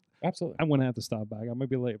this. Absolutely. I'm gonna have to stop back. I might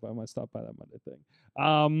be late, but I might stop by that Monday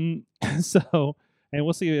thing. So, and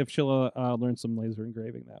we'll see if she'll learn some laser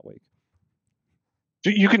engraving that week.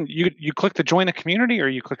 So you click to join the community, or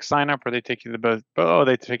you click sign up, or they take you to both. Oh,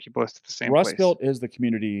 they take you both to the same Rust place. Built is the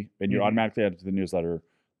community, and you're Mhm. automatically added to the newsletter.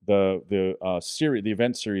 The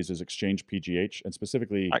event series is Exchange PGH, and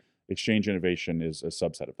specifically Exchange Innovation is a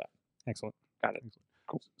subset of that. Excellent. Got it.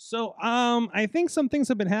 Cool. So, I think some things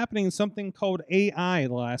have been happening. Something called AI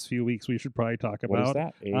the last few weeks. We should probably talk What is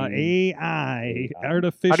about that? AI,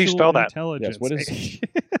 artificial How do you spell that? intelligence. Yes,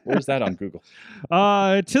 where's that on Google?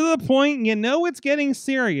 To the point, it's getting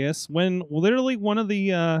serious when literally one of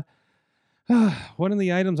the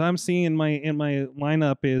items I'm seeing in my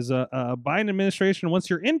lineup is Biden administration wants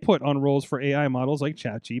your input on roles for AI models like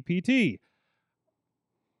ChatGPT.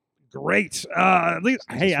 Great. At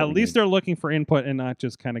least they're looking for input and not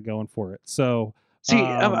just kind of going for it. So, See,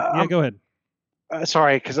 yeah, go ahead.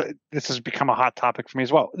 Sorry, because this has become a hot topic for me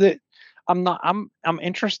as well. I'm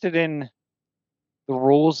interested in the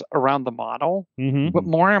rules around the model, but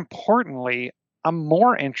more importantly, I'm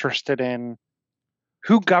more interested in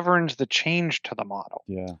who governs the change to the model.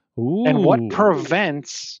 Yeah. Ooh. And what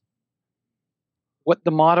prevents what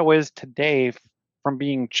the model is today from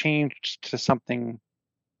being changed to something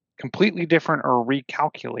completely different or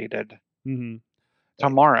recalculated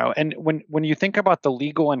tomorrow. And when you think about the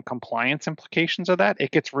legal and compliance implications of that,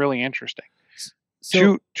 it gets really interesting.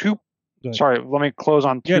 So, sorry, let me close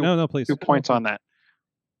on please. 2 points on that.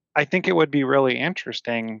 I think it would be really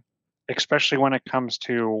interesting, especially when it comes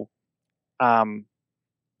to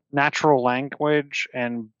natural language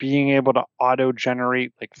and being able to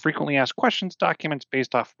auto-generate like frequently asked questions documents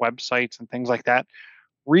based off websites and things like that.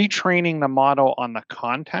 Retraining the model on the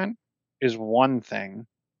content is one thing,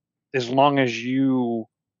 as long as you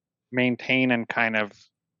maintain and kind of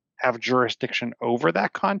have jurisdiction over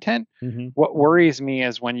that content. What worries me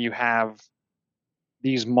is when you have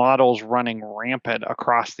these models running rampant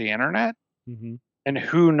across the internet, and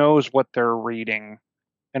who knows what they're reading,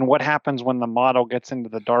 and what happens when the model gets into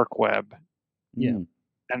the dark web,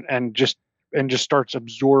 and just starts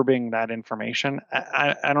absorbing that information.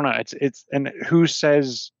 I don't know. It's and who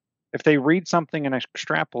says if they read something and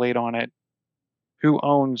extrapolate on it, who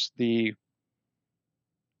owns who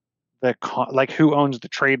owns the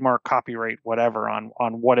trademark, copyright, whatever on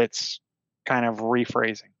what it's kind of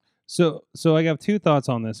rephrasing. So I have two thoughts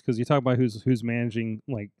on this, because you talk about who's managing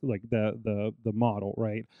like the model,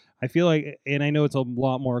 right? I feel like, and I know it's a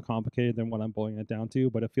lot more complicated than what I'm boiling it down to,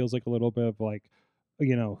 but it feels like a little bit of like,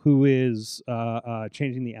 who is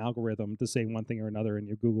changing the algorithm to say one thing or another in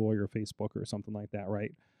your Google or your Facebook or something like that,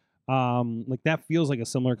 right? Like that feels like a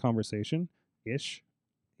similar conversation ish.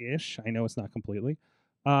 I know it's not completely.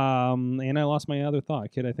 And I lost my other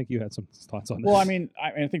thought. Kid, I think you had some thoughts on this. Well, I mean,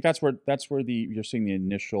 I think that's where you're seeing the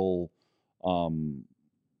initial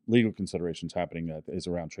legal considerations happening is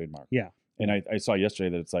around trademark. Yeah. And I saw yesterday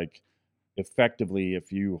that it's like, effectively,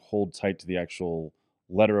 if you hold tight to the actual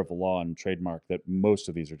letter of the law and trademark, that most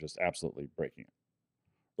of these are just absolutely breaking it.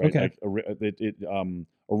 Right? Okay. Like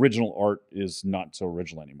original art is not so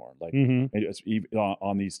original anymore. Like it's,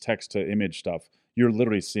 on these text to image stuff, you're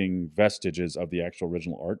literally seeing vestiges of the actual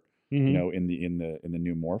original art, in the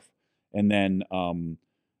new morph. And then,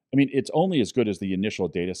 I mean, it's only as good as the initial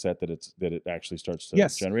data set that it actually starts to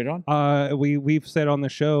generate on. We've said on the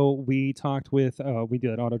show, we talked with we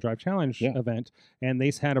did an Auto Drive Challenge event, and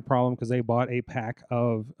they had a problem because they bought a pack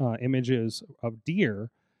of images of deer,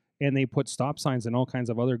 and they put stop signs and all kinds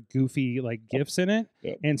of other goofy like GIFs in it,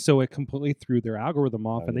 and so it completely threw their algorithm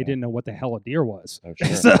off, and they didn't know what the hell a deer was. Oh,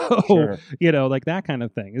 sure. So like that kind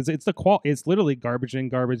of thing. It's literally garbage in,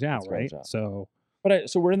 garbage out, right? Garbage out. So But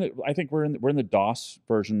so I think we're in the DOS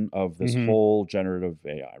version of this Mhm. whole generative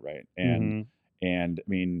AI, right? Mhm. And I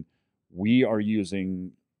mean, we are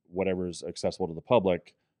using whatever is accessible to the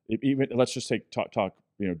public. Even let's just talk,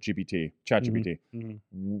 GPT, chat Mhm. GPT.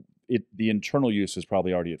 Mhm. The internal use is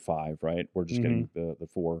probably already at 5, right? We're just Mhm. getting the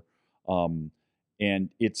 4. And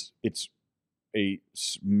it's a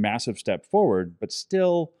massive step forward, but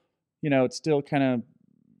still, it's still kind of,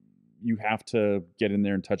 you have to get in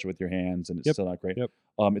there and touch it with your hands, and it's Yep. still not great. Yep.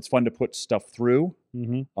 It's fun to put stuff through,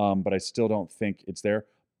 Mhm. but I still don't think it's there.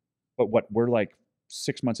 But we're like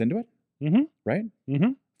 6 months into it, Mhm. right?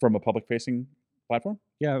 Mhm. From a public facing platform.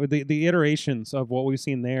 Yeah, with the iterations of what we've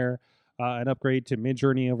seen there, an upgrade to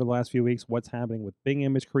Midjourney over the last few weeks. What's happening with Bing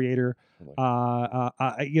Image Creator? Totally.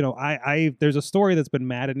 I there's a story that's been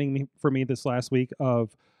maddening for me this last week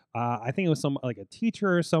of. I think it was some like a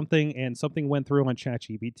teacher or something, and something went through on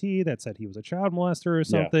ChatGPT that said he was a child molester or Yeah.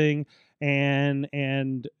 something,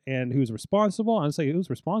 and who's responsible? Honestly, who's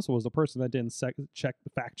responsible is the person that didn't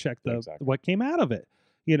fact check Yeah, exactly. what came out of it.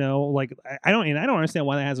 Like I don't understand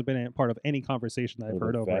why that hasn't been a part of any conversation that I've Or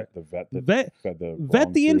heard over it. the vet that Vet fed the vet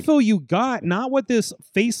wrong the food. info you got, not what this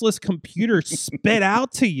faceless computer spit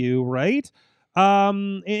out to you, right?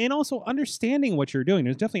 And also understanding what you're doing.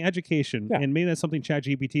 There's definitely education, Yeah. and maybe that's something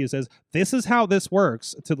ChatGPT says. This is how this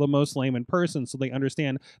works to the most layman person, so they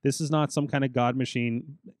understand this is not some kind of god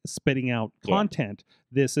machine spitting out Yeah. content.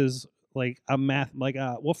 This is like a math, like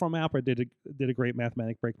Wolfram Alpha did a great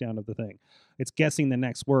mathematic breakdown of the thing. It's guessing the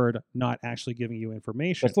next word, not actually giving you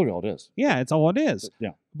information. That's literally all it is. Yeah, it's all it is.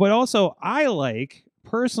 Yeah. But also, I like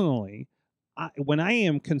personally, when I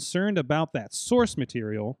am concerned about that source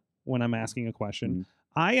material when I'm asking a question, Mhm.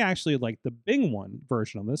 I actually like the Bing one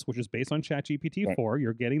version of this, which is based on ChatGPT Right. 4.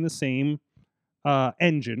 You're getting the same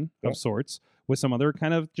engine Yeah. of sorts with some other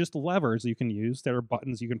kind of just levers you can use that are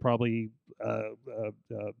buttons you can probably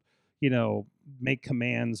make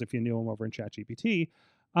commands if you knew them over in ChatGPT.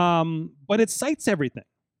 But it cites everything.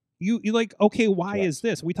 You like, okay, why Correct. is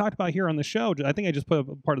this? We talked about here on the show. I think I just put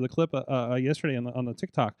a part of the clip yesterday on the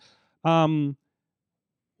TikTok.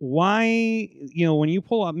 Why, when you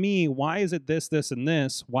pull up me, why is it this, and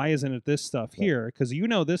this? Why isn't it this stuff Right. here? Because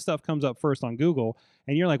this stuff comes up first on Google,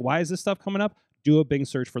 and you're like, why is this stuff coming up? Do a Bing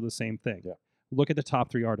search for the same thing. Yeah. Look at the top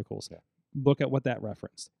 3 articles. Yeah. Look at what that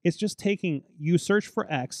referenced. It's just taking, you search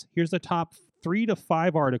for X, here's the top 3 to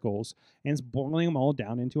 5 articles, and it's boiling them all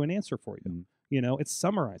down into an answer for you. Mhm. It's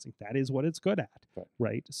summarizing. That is what it's good at.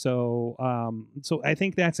 Right. So I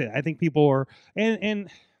think that's it. I think people are, and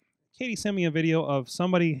Katie sent me a video of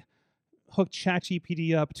somebody hooked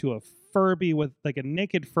ChatGPT up to a Furby with like a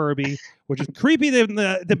naked Furby, which is creepy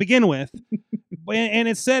to begin with. And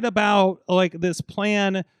it said about like this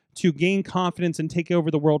plan to gain confidence and take over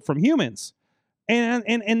the world from humans. And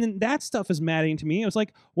then that stuff is maddening to me. I was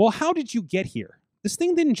like, well, how did you get here? This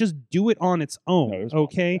thing didn't just do it on its own, No, it was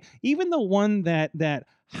okay? awesome, Even the one that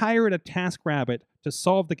hired a TaskRabbit to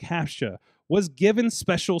solve the CAPTCHA was given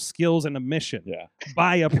special skills and a mission Yeah.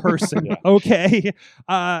 by a person, Yeah. okay?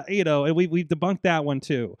 And we've debunked that one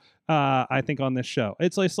too. I think on this show,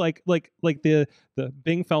 it's like the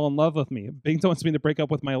Bing fell in love with me. Bing wants me to break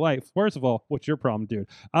up with my life. First of all, what's your problem, dude?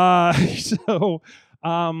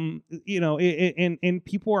 And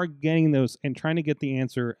people are getting those and trying to get the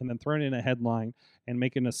answer and then throwing in a headline and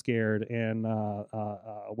making us scared. And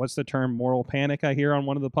what's the term? Moral panic. I hear on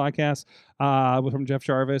one of the podcasts from Jeff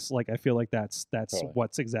Jarvis. Like, I feel like that's Totally.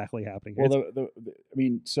 what's exactly happening. Well,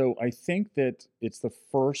 so I think that it's the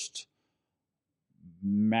first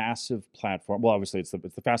massive platform. Well, obviously, it's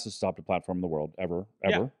the fastest adopted platform in the world ever.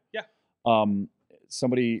 Yeah.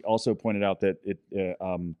 Somebody also pointed out that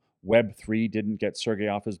Web3 didn't get Sergey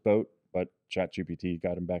off his boat, but ChatGPT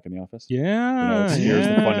got him back in the office. Yeah. Here's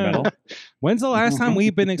the fundamental. When's the last time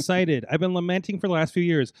we've been excited? I've been lamenting for the last few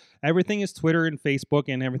years. Everything is Twitter and Facebook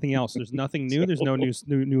and everything else. There's nothing new. There's no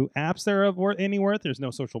new apps that are of any worth. There's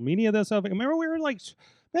no social media that's of.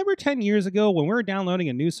 Remember 10 years ago when we were downloading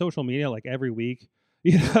a new social media like every week?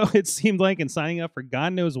 It seemed like, and signing up for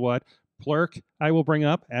God knows what. Plurk, I will bring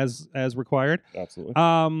up as required. Absolutely.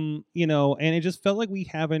 And it just felt like we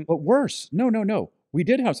haven't. But worse, no. We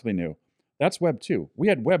did have something new. That's Web 2. We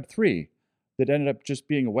had Web 3 that ended up just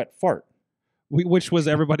being a wet fart. Which was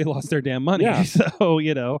everybody lost their damn money. Yeah. So,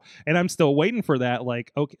 and I'm still waiting for that.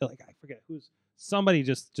 Like, okay, like I forget somebody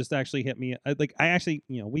just actually hit me. I actually,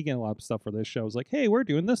 we get a lot of stuff for this show. It's like, hey, we're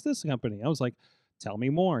doing this company. I was like, tell me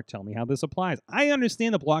more. Tell me how this applies. I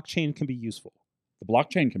understand the blockchain can be useful. The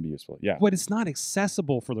blockchain can be useful, yeah. But it's not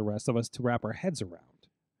accessible for the rest of us to wrap our heads around.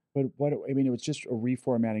 But it was just a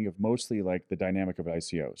reformatting of mostly like the dynamic of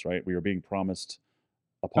ICOs, right? We were being promised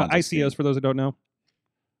upon ICOs, for those who don't know.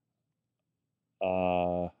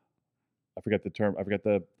 I forget the term. I forget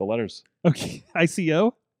the letters. Okay,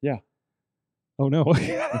 ICO. Yeah. Oh no.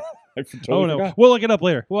 I totally no. forgot. We'll look it up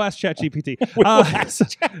later. We'll ask ChatGPT.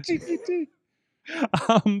 ChatGPT.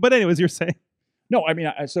 But anyways, you're saying. No, I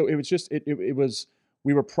mean, so it was just it was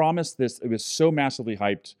we were promised this. It was so massively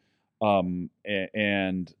hyped,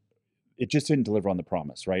 and it just didn't deliver on the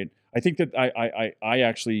promise, right? I think that I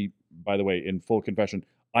actually, by the way, in full confession,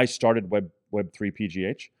 I started Web3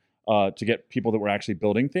 PGH to get people that were actually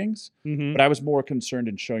building things, Mm-hmm. but I was more concerned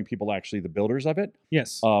in showing people actually the builders of it.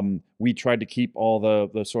 Yes. We tried to keep all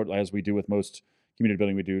the sort, as we do with most community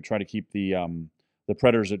building, we do try to keep the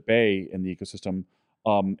predators at bay in the ecosystem.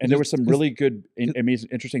 And there were some really good, amazing,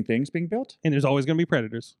 interesting things being built. And there's always going to be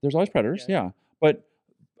predators. There's always predators, yeah. But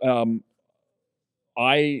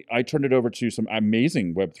I turned it over to some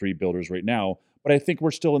amazing Web3 builders right now, but I think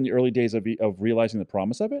we're still in the early days of realizing the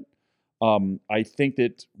promise of it. I think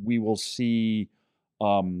that we will see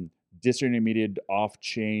disintermediated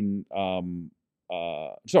off-chain,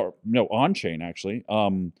 on-chain actually,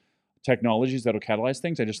 technologies that'll catalyze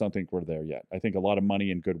things. I just don't think we're there yet. I think a lot of money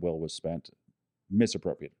and goodwill was spent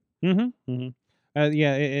misappropriated. Mm-hmm. Mm-hmm.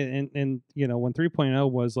 Yeah, and you know, when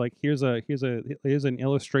 3.0 was like, here's an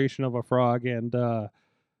illustration of a frog, and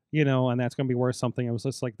you know, and that's gonna be worth something. I was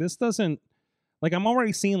just like, this doesn't, like, I'm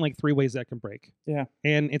already seeing like 3 ways that can break. Yeah,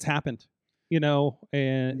 and it's happened, you know,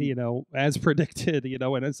 and you know, as predicted, you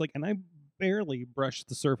know, and it's like, and I barely brushed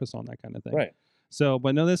the surface on that kind of thing. right. So,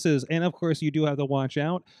 but no, this is, and of course, you do have to watch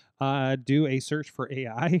out. Do a search for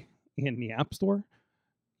AI in the App Store.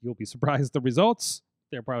 You'll be surprised the results.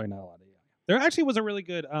 They're probably not a lot of AI. There actually was a really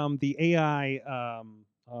good the AI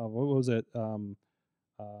what was it? There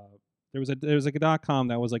was a .com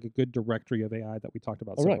that was like a good directory of AI that we talked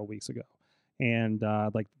about several weeks ago. And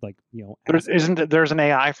like you know, there's an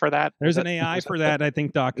AI for that? There's an AI for that, I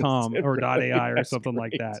think .com or .ai or something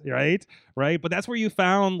great. like that, right? But that's where you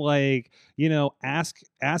found, like, you know, ask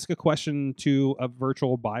a question to a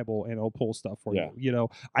virtual Bible and it'll pull stuff for you. You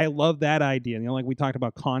know, I love that idea. You know, like we talked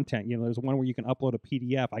about content. You know, there's one where you can upload a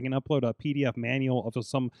PDF. I can upload a PDF manual of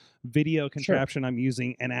some video contraption I'm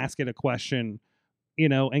using and ask it a question, you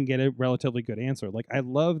know, and get a relatively good answer. Like, I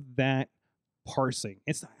love that parsing.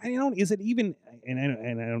 It's, I don't, is it even, and I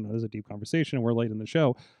don't know, there's a deep conversation and we're late in the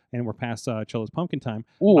show and we're past Chilla's pumpkin time.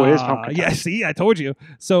 Ooh, it is pumpkin time. Yeah, see, I told you.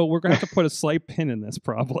 So we're gonna have to put a slight pin in this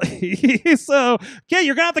probably. So yeah,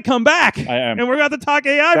 you're gonna have to come back. I am. And we're gonna have to talk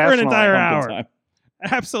AI for an entire hour. Time.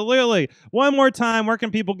 Absolutely. One more time, where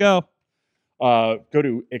can people go? Go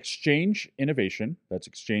to Exchange Innovation, that's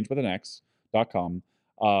exchange with an X.com,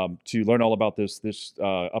 to learn all about this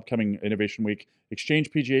upcoming Innovation Week.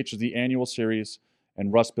 Exchange PGH is the annual series,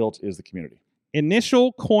 and Rust Built is the community.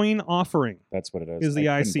 Initial coin offering. That's what it is. Is the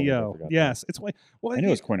ICO. Yes. It's like, well, I knew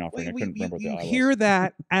it was coin offering. I couldn't remember what the I was. You hear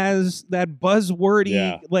that as that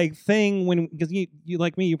buzzwordy like thing when, because you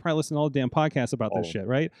like me, you probably listen to all the damn podcasts about this shit,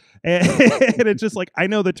 right? And it's just like, I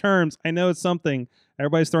know the terms. I know it's something.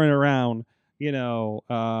 Everybody's throwing it around, you know.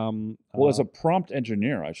 Well, as a prompt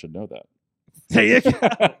engineer, I should know that. There you go.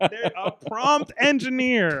 A prompt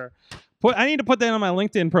engineer. I need to put that on my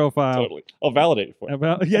LinkedIn profile. Totally. I'll validate it for you.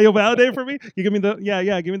 You'll validate for me? You give me the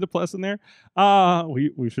give me the plus in there.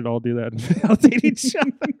 We should all do that and validate each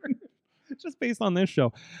other. Just based on this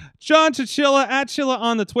show. John Chichilla at Chilla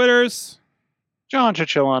on the Twitters. John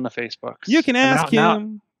Chichilla on the Facebooks. You can ask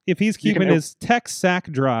him if he's keeping his tech sack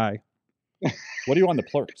dry. What are you on the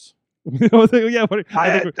Plurks? I'm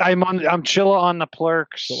Chilla on the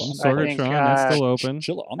Plurks. Sorgatron, that's still open.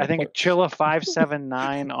 Chilla on the I think Chilla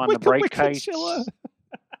 579 on the Bright Kites.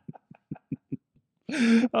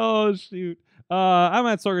 Oh shoot. I'm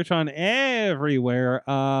at Sorgatron everywhere.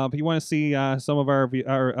 If you want to see some of our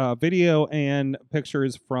video and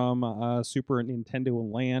pictures from Super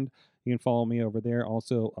Nintendo Land, you can follow me over there.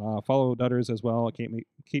 Also, follow Dutters as well. Kate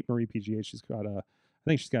Marie PGA. I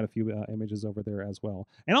think she's got a few images over there as well.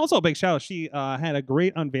 And also a big shout out. She had a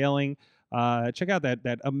great unveiling. Check out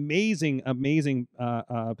that amazing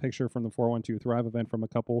picture from the 412 Thrive event from a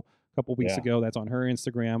couple weeks ago. That's on her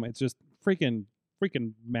Instagram. It's just freaking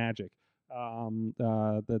magic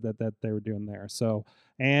that they were doing there. So,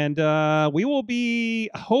 and we will be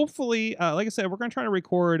hopefully, like I said, we're going to try to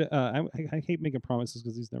record. I hate making promises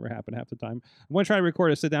because these never happen half the time. I'm going to try to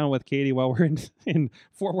record a sit down with Katie while we're in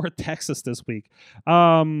Fort Worth, Texas this week.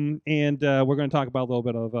 And we're going to talk about a little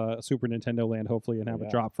bit of Super Nintendo Land, hopefully, and have a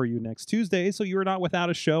drop for you next Tuesday. So you're not without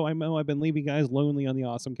a show. I know I've been leaving you guys lonely on the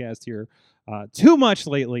AwesomeCast here too much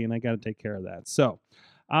lately, and I got to take care of that. So,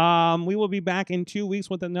 We will be back in 2 weeks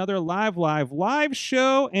with another live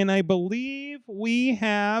show, and I believe we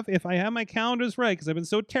have, if I have my calendars right, because I've been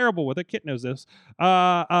so terrible with it, Kit knows this. We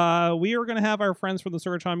are going to have our friends from the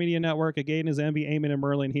Sorgatron Media Network, Again is Envy, Eamon, and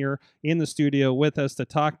Merlin here in the studio with us to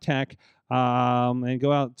talk tech. And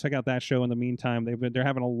go out, check out that show in the meantime. They're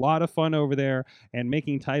having a lot of fun over there and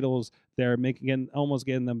making titles. They're almost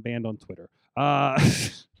getting them banned on Twitter.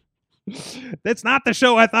 That's not the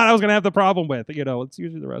show I thought I was going to have the problem with. It's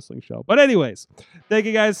usually the wrestling show. But anyways, thank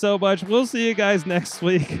you guys so much. We'll see you guys next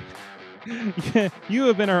week. You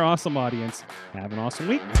have been our awesome audience. Have an awesome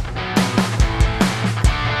week.